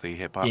 our monthly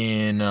hip-hop.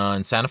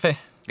 In Santa Fe?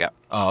 Yeah.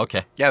 Oh,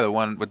 okay. Yeah, the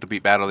one with the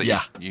beat battle that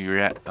Yeah. you were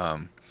at.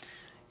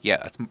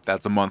 Yeah,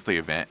 that's a monthly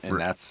event, and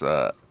that's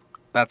a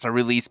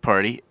release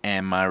party,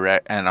 and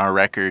our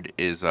record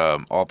is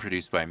all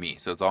produced by me,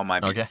 so it's all my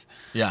beats. Okay.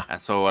 Yeah.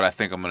 And so what I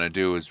think I'm gonna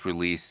do is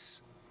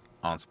release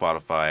on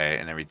Spotify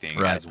and everything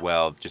as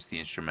well, just the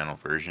instrumental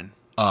version.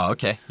 Oh,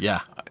 okay. Yeah.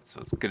 So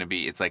it's gonna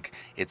be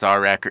it's our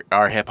record,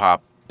 our hip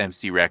hop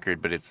MC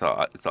record, but it's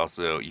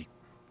also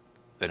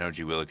the OG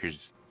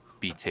Willikers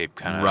beat tape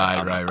kind of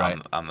right.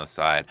 on the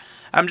side.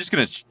 I'm just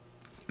gonna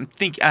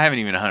I haven't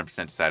even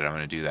 100% decided I'm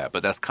gonna do that,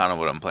 but that's kind of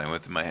what I'm playing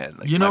with in my head.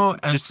 Like,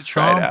 and just to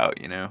try it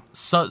out, you know.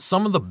 So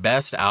some of the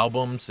best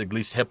albums, at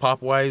least hip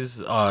hop wise,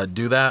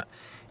 do that.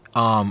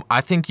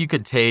 I think you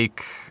could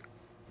take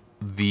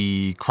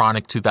the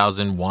Chronic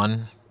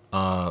 2001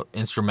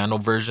 instrumental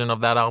version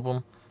of that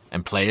album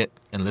and play it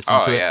and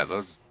listen to it. Oh yeah,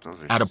 those are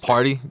at a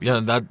party.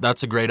 Yeah,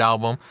 that's a great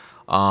album.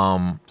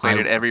 Played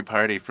at every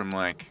party from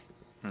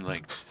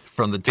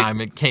from the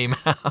time it came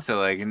out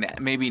to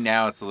maybe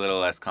now it's a little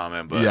less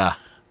common, but yeah.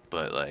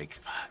 But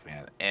fuck,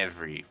 man,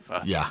 every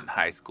fucking Yeah.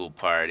 high school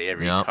party,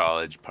 every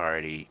college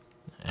party.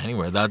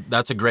 Anyway,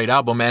 that's a great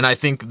album, and I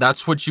think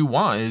that's what you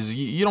want. Is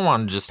you don't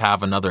want to just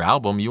have another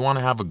album. You want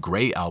to have a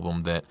great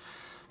album that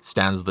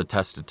stands the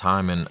test of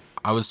time. And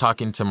I was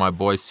talking to my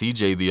boy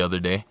CJ the other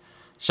day.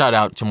 Shout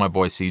out to my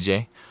boy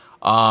CJ.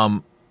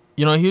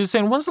 He was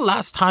saying, when's the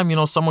last time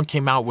someone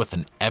came out with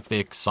an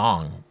epic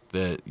song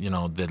that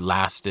that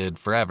lasted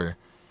forever?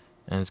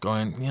 And it's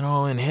going,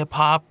 in hip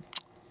hop,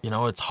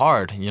 it's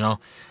hard,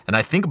 And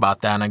I think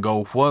about that and I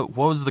go, what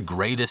was the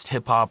greatest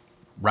hip hop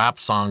rap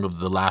song of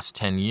the last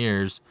 10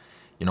 years?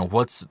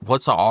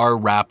 What's our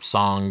rap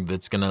song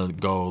that's going to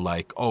go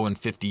like, oh, in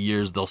 50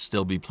 years they'll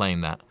still be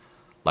playing that?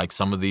 Like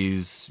some of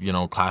these,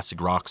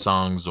 classic rock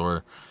songs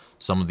or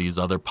some of these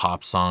other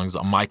pop songs,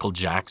 a Michael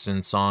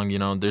Jackson song,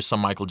 there's some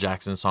Michael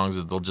Jackson songs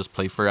that they'll just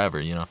play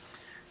forever, Yeah,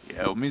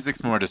 well,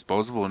 music's more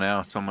disposable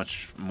now. So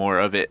much more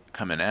of it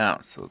coming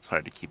out, so it's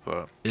hard to keep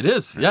up. It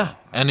is, yeah.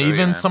 And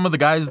even some of the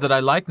guys that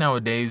I like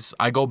nowadays,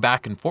 I go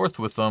back and forth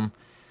with them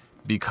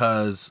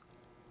because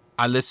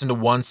I listen to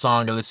one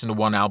song, I listen to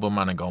one album,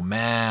 and I go,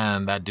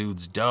 man, that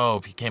dude's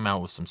dope. He came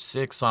out with some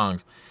sick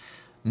songs.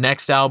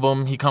 Next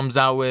album he comes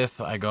out with,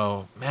 I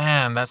go,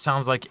 man, that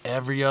sounds like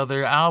every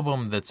other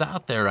album that's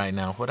out there right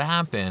now. What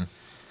happened?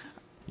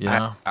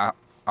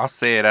 I'll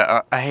say it.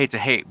 I hate to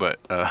hate, but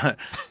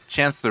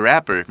Chance the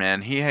Rapper,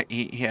 man, he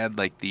had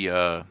like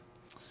the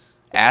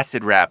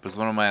acid rap was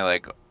one of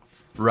my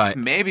right,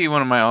 maybe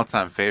one of my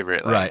all-time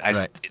favorite.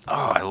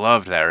 I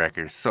loved that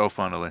record. It's so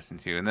fun to listen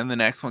to. And then the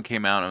next one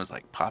came out and it was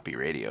like poppy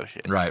radio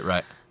shit. Right.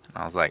 And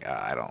I was like,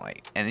 I don't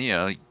like.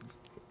 And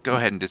go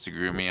ahead and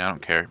disagree with me. I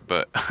don't care.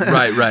 But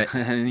right.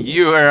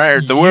 You are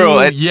the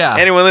world. Yeah.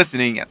 Anyone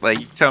listening,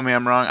 you tell me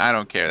I'm wrong. I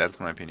don't care. That's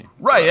my opinion.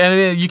 Right,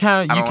 and you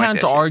can't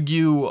like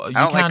argue. I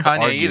don't like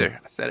Kanye either.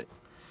 I said it.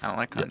 I don't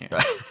like Kanye.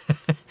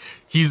 Yeah.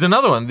 He's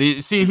another one.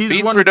 He's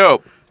beats one. were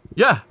dope.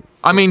 Yeah.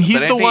 I mean,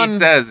 he's the one. He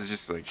says is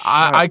just like.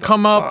 I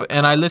come up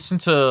and I listen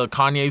to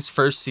Kanye's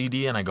first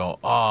CD and I go,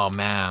 oh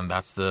man,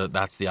 that's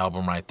the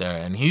album right there.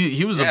 And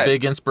he was a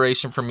big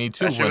inspiration for me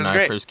too when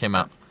I first came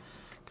out.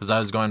 Because I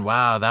was going,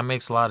 wow, that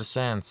makes a lot of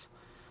sense.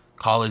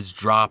 College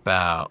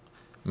Dropout,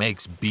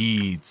 makes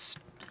beats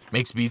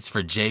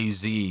for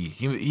Jay-Z.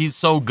 He's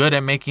so good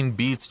at making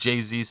beats,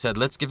 Jay-Z said,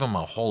 let's give him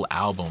a whole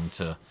album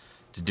to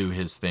do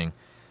his thing.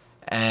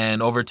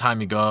 And over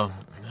time you go,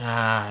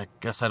 I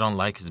guess I don't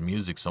like his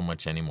music so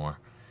much anymore.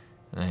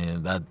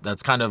 And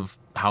that's kind of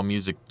how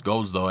music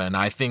goes, though. And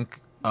I think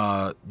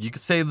you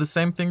could say the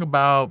same thing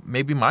about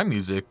maybe my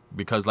music.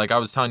 Because like I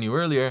was telling you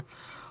earlier,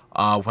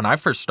 when I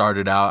first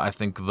started out, I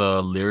think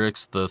the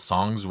lyrics, the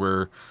songs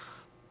were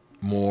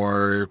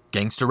more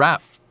gangster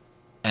rap.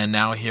 And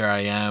now here I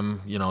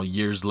am,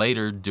 years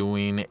later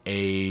doing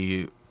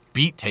a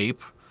beat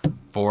tape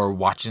for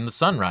Watching the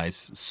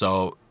Sunrise.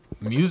 So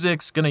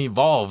music's going to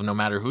evolve no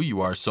matter who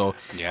you are. So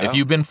if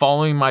you've been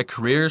following my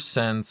career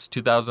since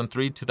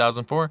 2003,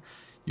 2004,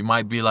 you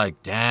might be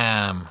like,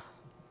 damn,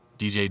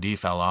 DJ D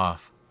fell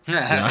off.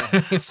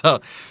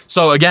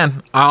 So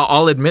again,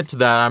 I'll admit to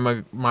that.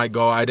 I might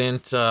go, I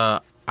didn't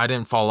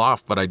fall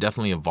off, but I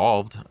definitely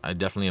evolved. I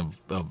definitely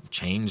have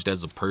changed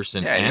as a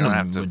person and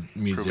a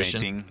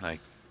musician.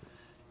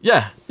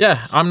 Yeah.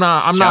 I'm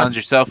not challenge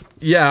yourself.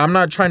 Yeah, I'm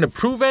not trying to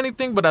prove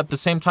anything, but at the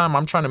same time,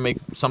 I'm trying to make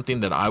something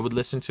that I would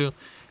listen to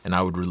and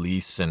I would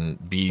release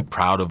and be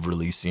proud of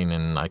releasing.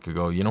 And I could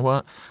go, you know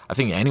what? I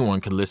think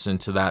anyone could listen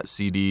to that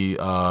CD,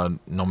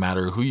 no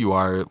matter who you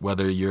are,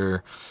 whether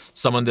you're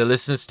someone that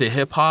listens to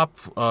hip hop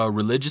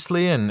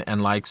religiously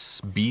and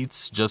likes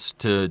beats just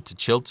to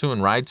chill to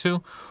and ride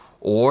to,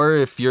 or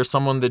if you're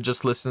someone that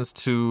just listens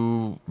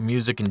to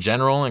music in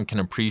general and can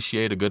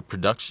appreciate a good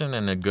production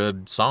and a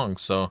good song.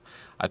 So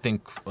I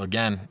think,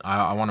 again,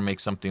 I want to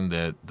make something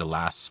that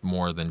lasts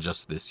more than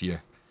just this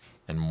year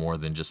and more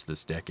than just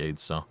this decade.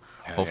 So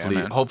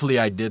hopefully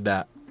I did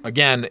that.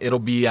 Again, it'll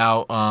be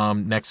out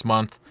next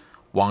month.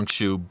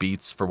 Wangshu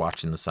Beats for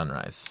Watching the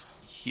Sunrise.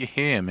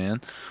 Yeah,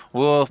 man.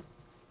 Well,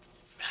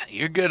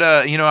 you're good.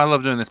 I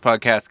love doing this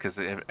podcast because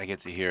I get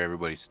to hear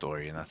everybody's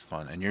story, and that's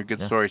fun. And you're a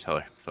good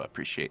storyteller, so I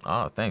appreciate it.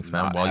 Oh, thanks,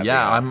 man. Well,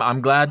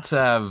 I'm glad to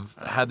have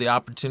had the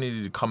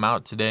opportunity to come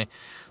out today.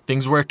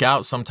 Things work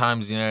out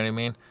sometimes, you know what I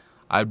mean?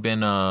 I've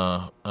been,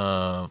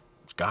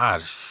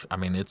 gosh, I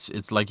mean,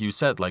 it's like you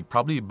said, like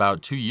probably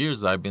about 2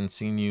 years I've been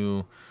seeing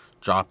you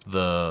drop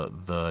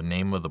the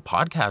name of the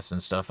podcast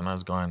and stuff, and I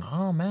was going,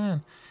 oh,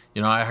 man.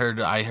 I heard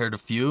a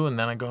few, and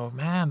then I go,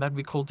 man, that'd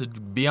be cool to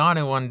be on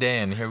it one day,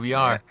 and here we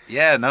are.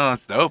 Yeah, no,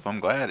 it's dope. I'm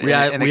glad.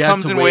 And it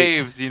comes in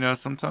waves.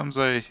 Sometimes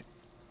I'll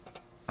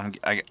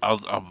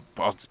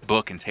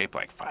book and tape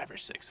like 5 or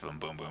 6 of them,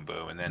 boom, boom,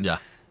 boom, and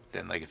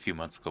then like a few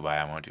months go by,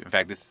 I won't do. In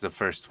fact, this is the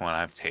first one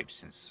I've taped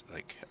since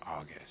like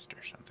August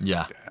or something.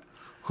 Yeah. Like that.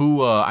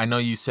 Who? I know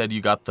you said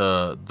you got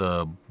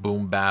the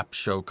Boom Bap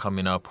show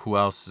coming up. Who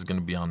else is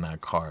gonna be on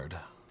that card?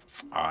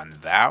 On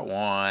that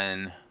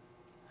one.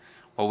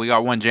 Well, we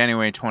got one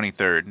January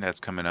 23rd. That's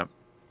coming up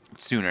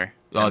sooner.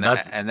 Oh,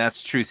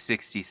 that's Truth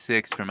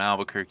 66 from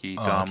Albuquerque,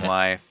 Dom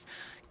Life,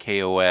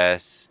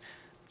 KOS,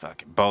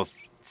 fucking both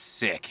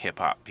sick hip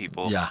hop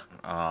people. Yeah,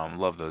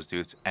 love those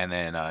dudes. And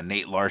then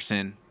Nate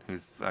Larson,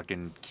 who's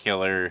fucking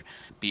killer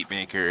beat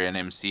maker and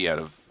MC out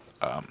of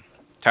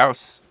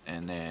Taos.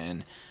 And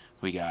then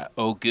we got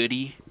Oh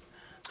Goody,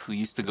 who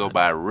used to go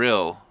by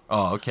Rill.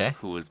 Oh, okay.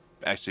 Who was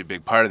actually a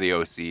big part of the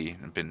OC.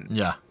 I've been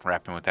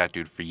rapping with that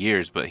dude for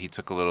years, but he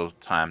took a little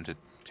time to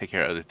take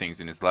care of other things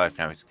in his life.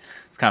 Now it's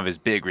kind of his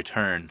big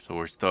return, so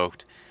we're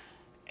stoked.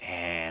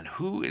 And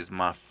who is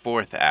my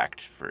fourth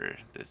act for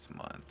this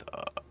month?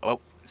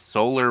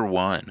 Solar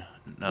One,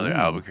 another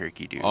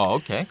Albuquerque dude. Oh,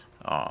 okay.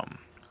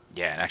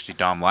 Yeah, and actually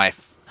Dom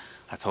Life.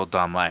 I told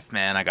Dom Life,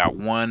 man, I got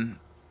one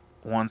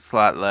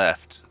slot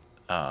left.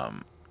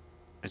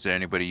 Is there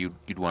anybody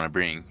you'd want to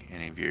bring?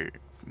 Any of your?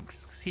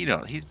 Cause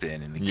he's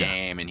been in the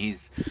game and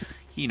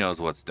he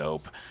knows what's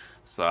dope.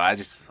 So I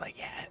just like,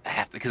 yeah, I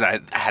have to, because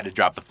I had to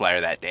drop the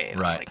flyer that day.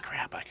 And I was like,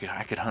 crap,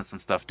 I could hunt some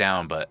stuff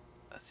down, but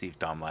let's see if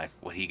Dom Life,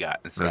 what he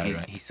got. And so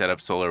he set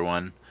up Solar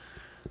One.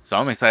 So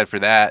I'm excited for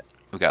that.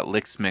 We got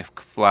Licks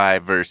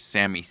McFly versus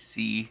Sammy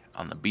C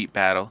on the beat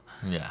battle.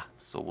 Yeah.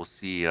 So we'll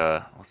see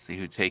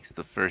who takes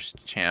the first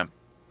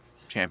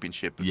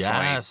championship of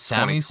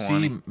Sammy 2020.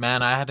 C,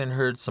 man, I hadn't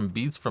heard some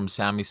beats from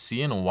Sammy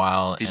C in a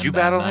while. Did you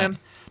battle him?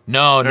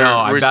 No,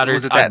 I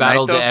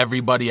battled night,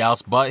 everybody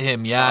else but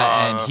him,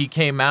 and he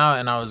came out,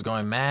 and I was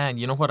going, man,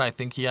 you know what? I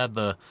think he had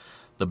the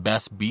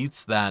best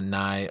beats that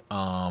night.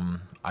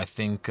 I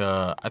think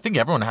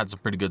everyone had some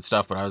pretty good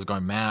stuff, but I was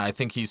going, man, I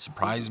think he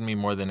surprised me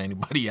more than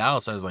anybody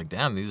else. I was like,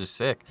 damn, these are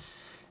sick.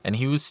 And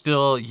he was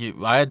still,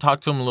 I had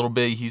talked to him a little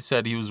bit. He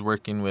said he was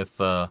working with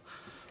my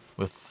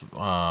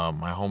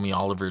homie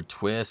Oliver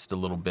Twist a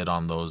little bit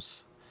on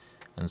those.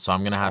 And so I'm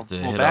going to have to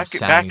hit up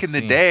Sammy C. Back in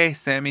the day,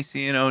 Sammy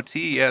C and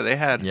OT, they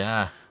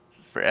had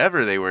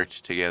forever they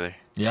worked together.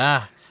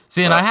 Yeah.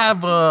 See, and I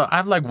have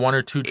like one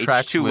or two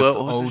tracks with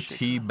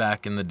OT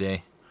back in the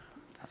day.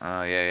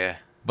 Oh, yeah.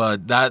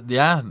 But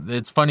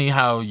it's funny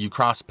how you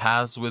cross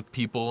paths with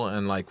people,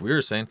 and like we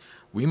were saying,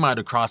 we might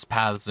have crossed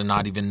paths and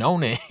not even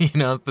known it,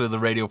 through the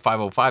Radio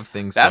 505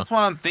 thing. That's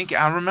why I'm thinking.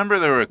 I remember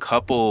there were a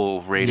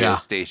couple radio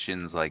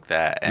stations like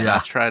that, and I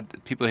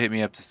tried. People hit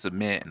me up to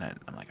submit, and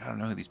I'm like, I don't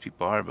know who these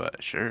people are,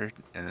 but sure.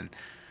 And then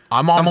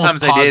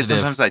sometimes I did,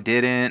 sometimes I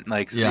didn't.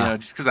 Like,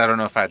 just because I don't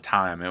know if I had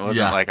time. It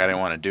wasn't like I didn't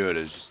want to do it.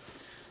 It was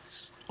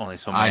just only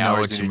so many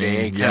hours in a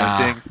day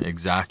kind of thing.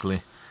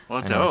 Exactly.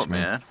 Well, dope,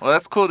 man. Well,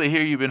 that's cool to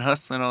hear you've been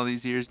hustling all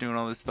these years, doing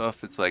all this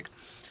stuff. It's like,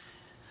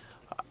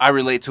 I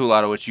relate to a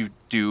lot of what you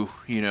do,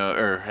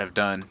 or have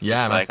done.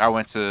 Yeah. Like, I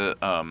went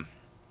to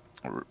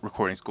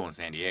recording school in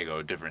San Diego,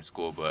 a different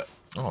school, but,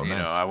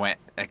 nice. I went,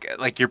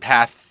 like your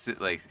path,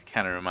 like,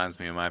 kind of reminds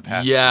me of my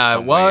path. Yeah,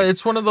 well,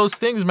 it's one of those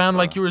things, man.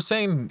 Like you were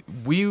saying,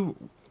 we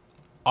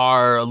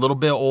are a little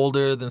bit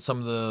older than some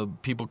of the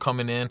people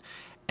coming in.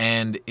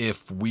 And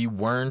if we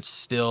weren't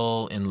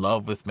still in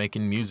love with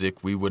making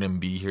music, we wouldn't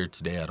be here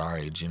today at our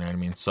age. You know what I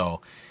mean?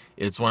 So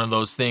it's one of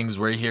those things.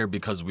 We're here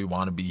because we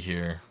want to be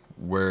here.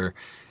 We're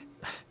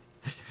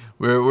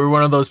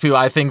one of those people.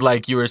 I think,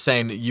 like you were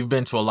saying, you've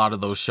been to a lot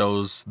of those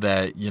shows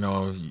that,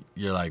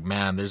 you're like,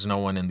 man, there's no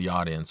one in the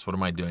audience. What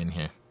am I doing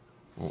here?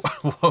 Why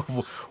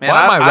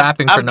am I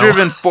rapping for no one? I've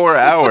driven 4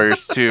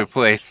 hours to a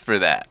place for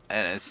that.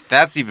 And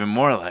that's even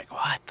more like,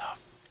 what the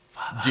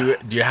fuck? Do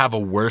you have a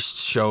worst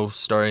show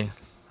story?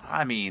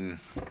 I mean,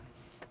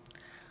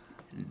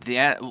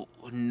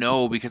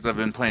 no, because I've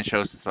been playing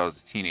shows since I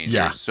was a teenager.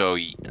 Yeah. So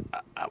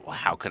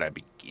how could I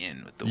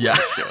begin with the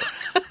worst show?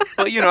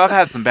 But, I've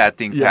had some bad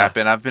things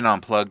happen. I've been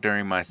unplugged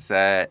during my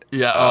set.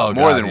 Yeah.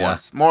 More than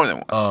once.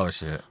 Oh,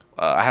 shit.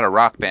 I had a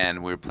rock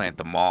band. We were playing at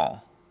the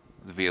mall,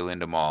 the Via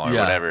Linda Mall or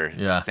whatever,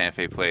 Santa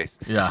Fe Place.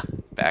 Yeah.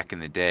 Back in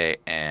the day,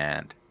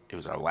 and it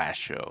was our last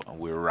show, and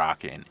we were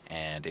rocking,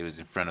 and it was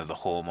in front of the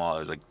whole mall.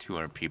 There was like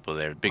 200 people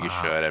there, biggest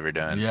show I'd ever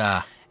done.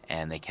 Yeah.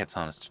 And they kept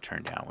telling us to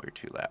turn down. We were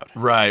too loud.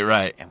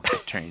 Right. And we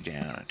kept turning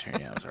down and turning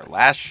down. It was our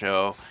last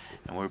show,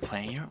 and we were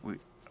playing.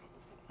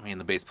 Me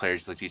and the bass player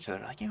just looked at each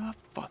other like,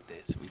 fuck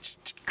this. We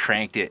just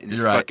cranked it and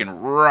just fucking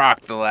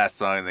rocked the last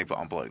song, and they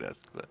unplugged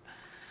us.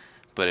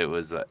 But it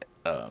was, so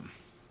it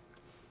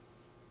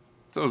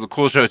was a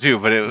cool show too.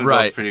 But it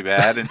was pretty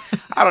bad. And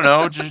I don't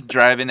know, just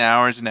driving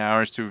hours and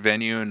hours to a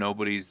venue and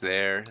nobody's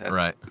there.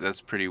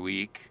 That's pretty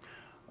weak.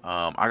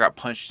 I got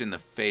punched in the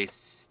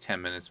face 10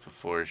 minutes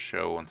before a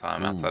show one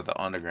time outside the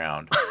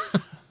Underground.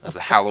 It was a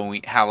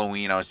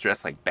Halloween. I was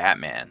dressed like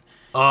Batman.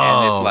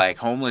 And this like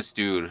homeless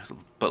dude,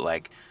 but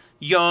like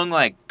young,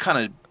 like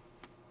kind of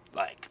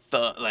like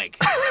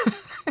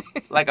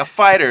like a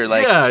fighter.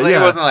 Like,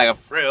 it wasn't like a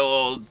frail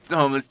old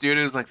homeless dude.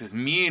 It was like this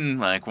mean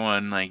like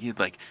one. Like he had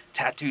like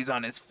tattoos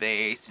on his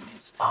face and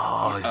his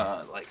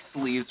like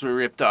sleeves were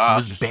ripped off.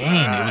 It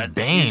was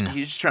Bane.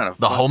 He's just trying to.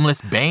 The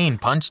homeless Bane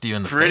punched you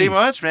in the face. Pretty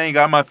much, man. He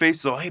got in my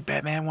face. So, hey,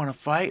 Batman, want to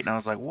fight? And I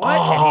was like, what?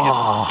 And he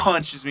just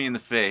punches me in the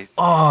face.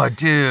 Oh,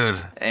 dude.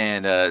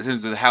 And it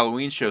was a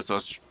Halloween show, so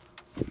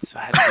I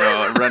had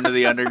to run to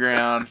the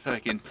Underground.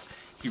 Fucking.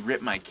 He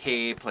ripped my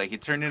cape. Like,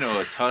 it turned into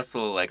a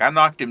tussle. Like, I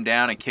knocked him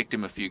down and kicked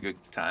him a few good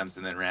times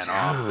and then ran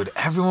off. Dude,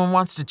 everyone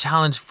wants to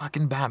challenge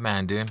fucking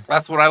Batman, dude.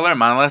 That's what I learned.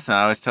 My lesson,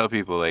 I always tell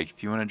people, like,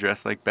 if you want to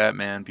dress like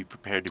Batman, be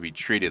prepared to be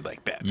treated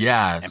like Batman.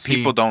 Yeah. And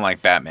people don't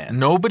like Batman.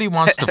 Nobody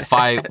wants to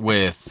fight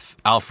with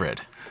Alfred.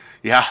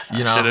 Yeah,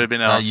 should have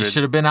been Alfred. You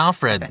should have been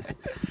Alfred.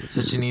 That's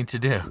what you need to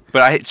do.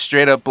 But I hit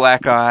straight up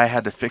black eye,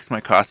 had to fix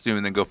my costume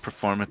and then go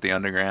perform at the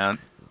Underground.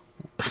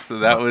 So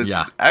that was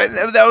Yeah.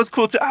 that was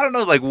cool too. I don't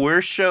know, like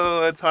worst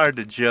show. It's hard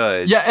to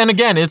judge. Yeah, and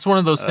again, it's one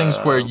of those things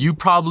where you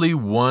probably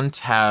wouldn't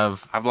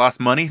have. I've lost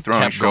money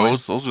throwing Kept going.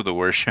 shows. Those are the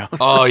worst shows.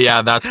 Oh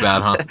yeah, that's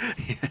bad,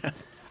 huh?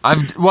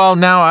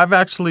 I've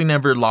actually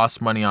never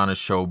lost money on a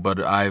show, but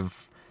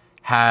I've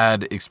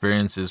had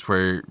experiences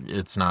where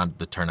it's not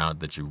the turnout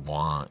that you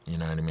want. You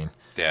know what I mean?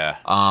 Yeah.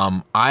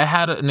 I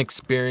had an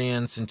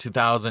experience in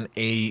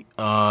 2008,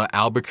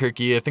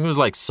 Albuquerque. I think it was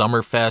like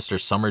Summerfest or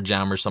Summer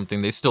Jam or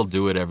something. They still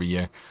do it every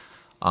year.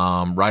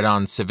 Right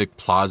on Civic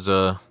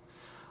Plaza.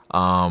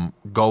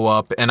 Go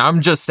up, and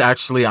I'm just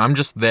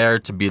there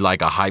to be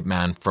like a hype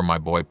man for my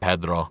boy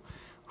Pedro,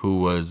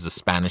 who was a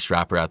Spanish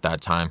rapper at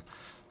that time.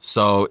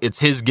 So it's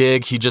his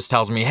gig. He just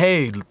tells me,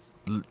 "Hey,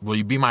 will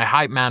you be my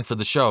hype man for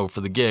the show,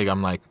 for the gig?"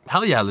 I'm like,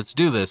 "Hell yeah, let's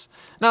do this."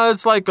 No,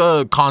 it's like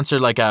a concert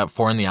like at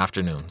 4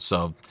 p.m.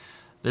 So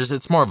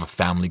it's more of a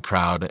family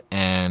crowd,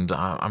 and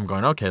I'm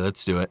going, okay,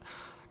 let's do it.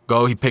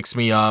 He picks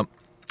me up.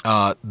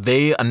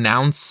 They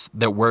announce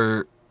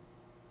that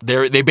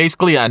they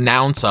basically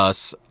announce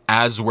us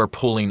as we're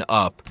pulling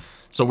up.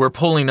 So we're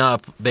pulling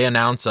up, they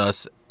announce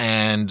us,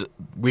 and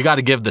we got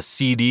to give the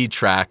CD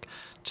track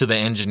to the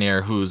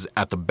engineer who's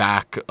at the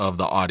back of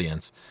the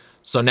audience.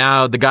 So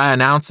now the guy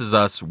announces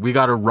us, we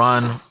got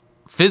to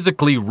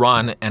physically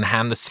run and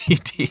hand the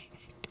CD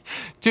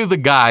to the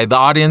guy. The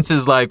audience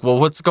is like, well,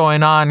 what's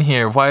going on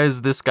here? Why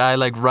is this guy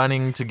like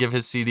running to give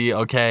his CD?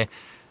 Okay,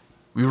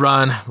 we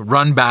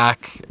run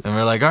back, and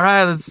we're like, all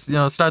right, let's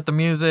start the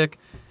music.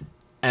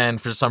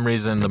 And for some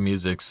reason, the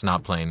music's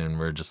not playing, and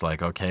we're just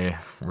like, okay,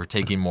 we're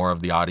taking more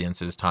of the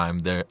audience's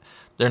time. They're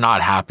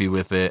not happy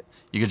with it.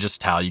 You could just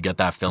tell. You get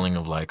that feeling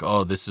of like,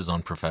 oh, this is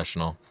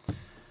unprofessional.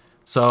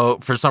 So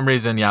for some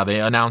reason, yeah,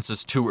 they announced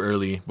us too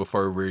early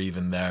before we're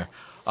even there.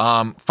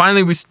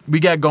 Finally, we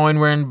get going.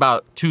 We're in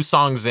about 2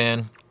 songs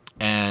in,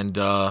 and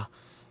a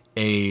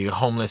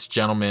homeless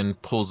gentleman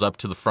pulls up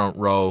to the front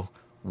row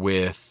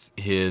with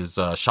his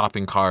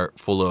shopping cart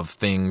full of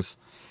things,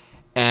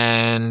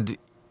 and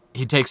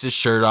he takes his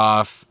shirt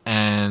off,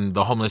 and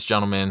the homeless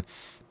gentleman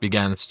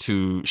begins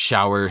to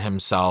shower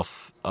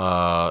himself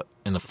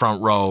in the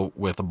front row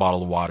with a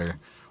bottle of water.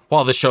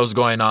 While the show's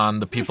going on,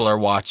 the people are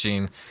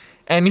watching,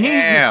 and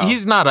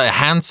he's not a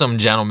handsome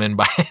gentleman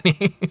by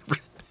any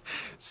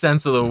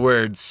sense of the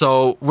word.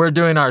 So we're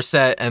doing our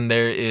set, and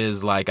there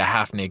is like a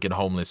half-naked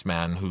homeless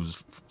man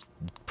who's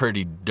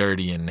pretty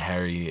dirty and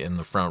hairy in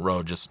the front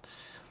row, just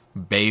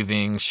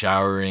bathing,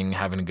 showering,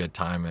 having a good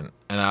time. And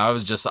I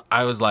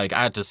was like,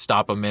 I had to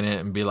stop a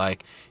minute and be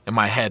like, in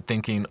my head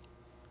thinking,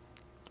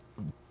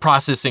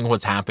 processing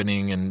what's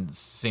happening and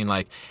seeing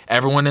like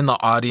everyone in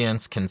the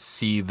audience can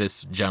see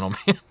this gentleman.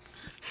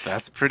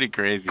 That's pretty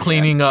crazy.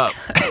 Cleaning up.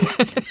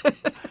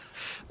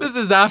 This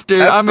is after,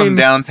 That's some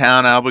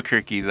downtown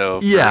Albuquerque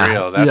though, for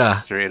real.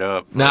 That's straight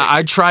up. Now,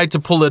 I tried to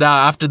pull it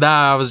out. After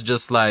that, I was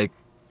just like,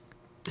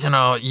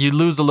 you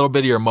lose a little bit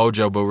of your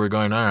mojo, but we're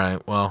going, all right,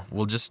 well,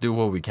 we'll just do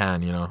what we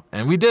can,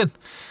 And we did.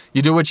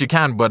 You do what you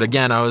can. But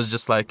again, I was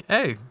just like,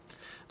 hey,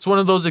 it's one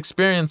of those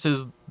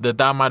experiences that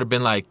might have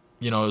been like,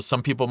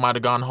 some people might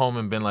have gone home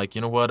and been like,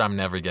 you know what? I'm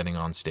never getting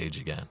on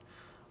stage again.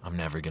 I'm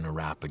never going to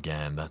rap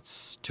again.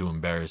 That's too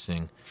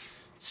embarrassing.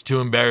 It's too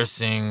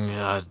embarrassing.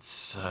 I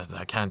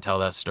can't tell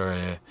that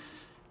story. I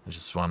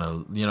just want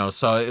to,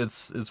 so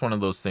it's one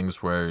of those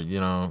things where,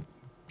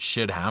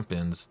 shit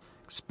happens,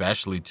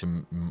 especially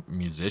to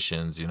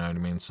musicians, you know what I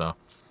mean? So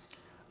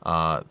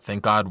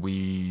thank God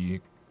we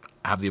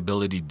have the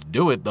ability to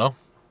do it, though.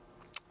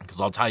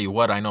 Because I'll tell you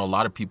what, I know a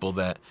lot of people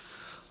that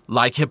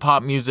like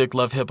hip-hop music,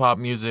 love hip-hop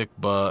music,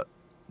 but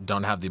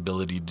don't have the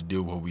ability to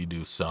do what we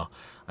do. So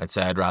I'd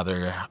say I'd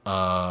rather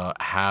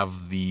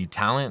have the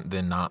talent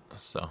than not.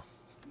 So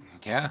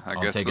yeah,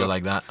 I'll take it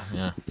like that.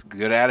 Yeah, it's a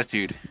good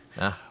attitude.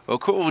 Yeah. Well,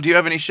 cool. Do you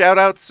have any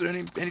shout-outs or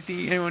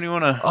anyone you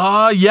want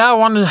to? Yeah, I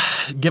want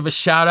to give a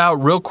shout-out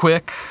real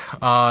quick.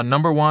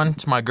 Number 1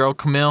 to my girl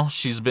Camille.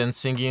 She's been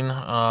singing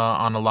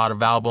on a lot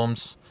of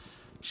albums.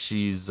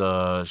 She's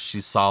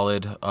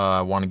solid.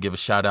 I want to give a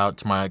shout-out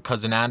to my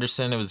cousin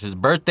Anderson. It was his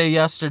birthday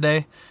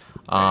yesterday.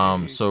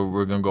 So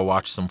we're going to go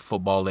watch some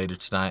football later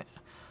tonight.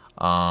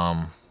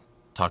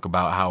 Talk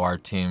about how our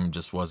team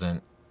just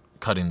wasn't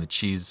cutting the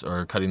cheese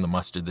or cutting the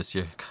mustard this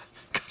year.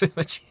 Cutting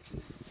the cheese.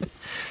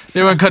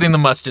 They weren't cutting the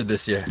mustard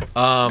this year.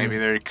 Maybe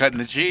they were cutting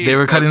the cheese. They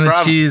were cutting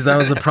the cheese. That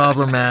was the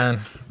problem, man.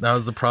 That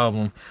was the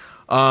problem.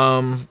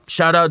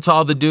 Shout out to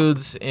all the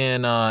dudes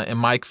in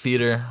Mike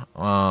Feeder.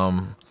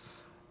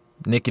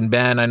 Nick and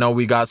Ben, I know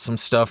we got some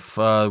stuff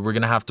we're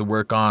going to have to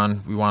work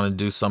on. We want to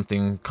do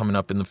something coming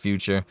up in the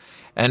future.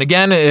 And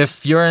again,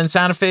 if you're in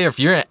Santa Fe or if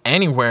you're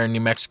anywhere in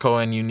New Mexico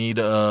and you need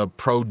a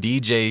pro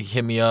DJ,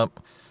 hit me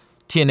up.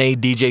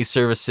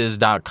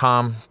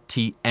 TNADJservices.com.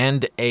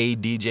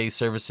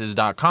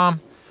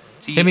 TNADJservices.com.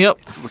 Hit me up.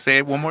 We'll say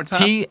it one more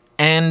time.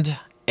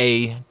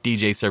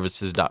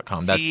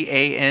 TNADJservices.com. That's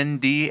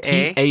TANDA.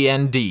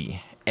 TANDA.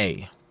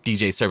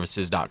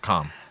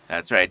 DJservices.com.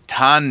 That's right.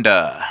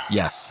 Tanda.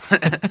 Yes.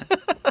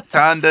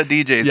 Tanda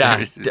DJ Yeah,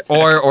 Services.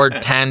 or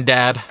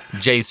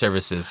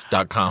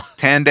tandadjservices.com.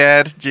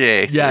 Tandad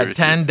J. Yeah, Services.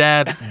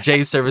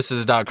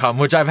 tandadjservices.com,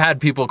 which I've had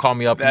people call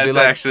me up and be That's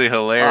like, actually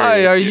hilarious.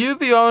 "Hi, are you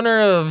the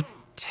owner of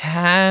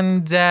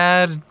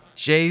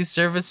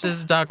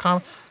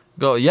tandadjservices.com?"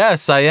 Go,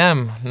 "Yes, I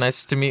am.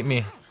 Nice to meet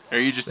me." Are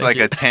you just Thank like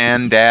a you.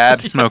 tan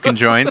dad smoking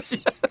joints?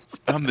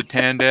 I'm the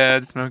tan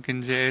dad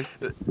smoking J's.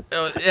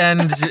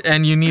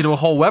 And you need a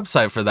whole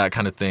website for that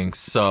kind of thing.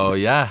 So,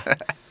 yeah.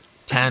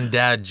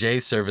 Tandad J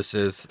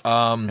Services.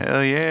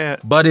 Hell yeah.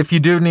 But if you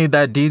do need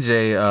that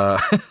DJ,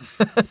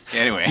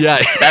 Anyway, Yeah.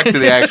 back to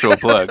the actual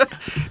plug.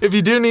 if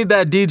you do need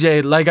that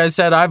DJ, like I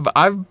said, I've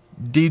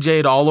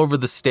DJ'd all over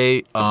the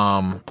state.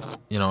 You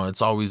know,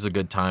 it's always a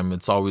good time.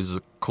 It's always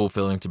a cool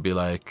feeling to be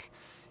like,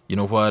 you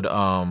know what?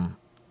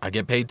 I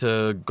get paid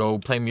to go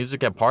play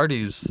music at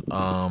parties.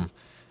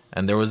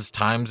 And there was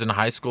times in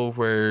high school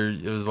where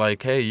it was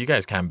like, hey, you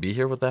guys can't be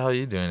here. What the hell are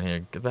you doing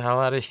here? Get the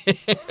hell out of here.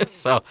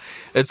 So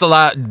it's a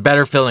lot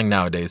better feeling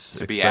nowadays.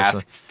 To be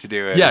asked to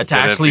do it. Yeah, to instead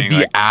of actually being be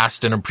like,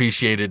 asked and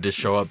appreciated to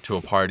show up to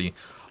a party.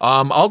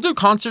 I'll do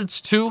concerts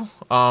too.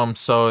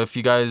 So if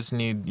you guys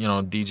need,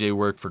 DJ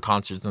work for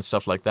concerts and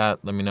stuff like that,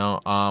 let me know.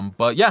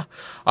 But yeah,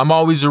 I'm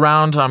always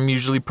around. I'm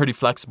usually pretty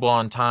flexible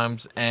on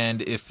times.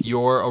 And if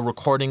you're a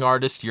recording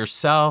artist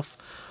yourself,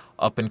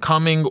 up and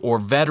coming or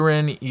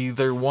veteran,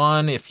 either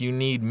one, if you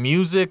need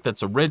music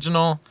that's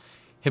original,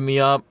 hit me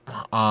up.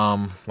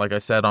 Like I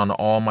said, on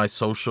all my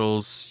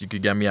socials, you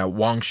could get me at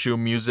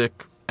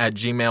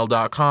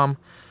wongshuemusic@gmail.com.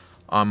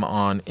 I'm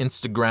on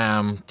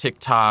Instagram,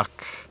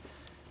 TikTok,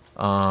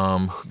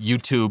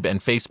 YouTube,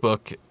 and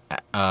Facebook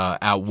at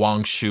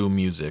Wongshu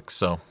Music.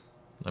 So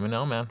let me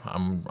know, man.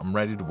 I'm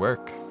ready to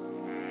work.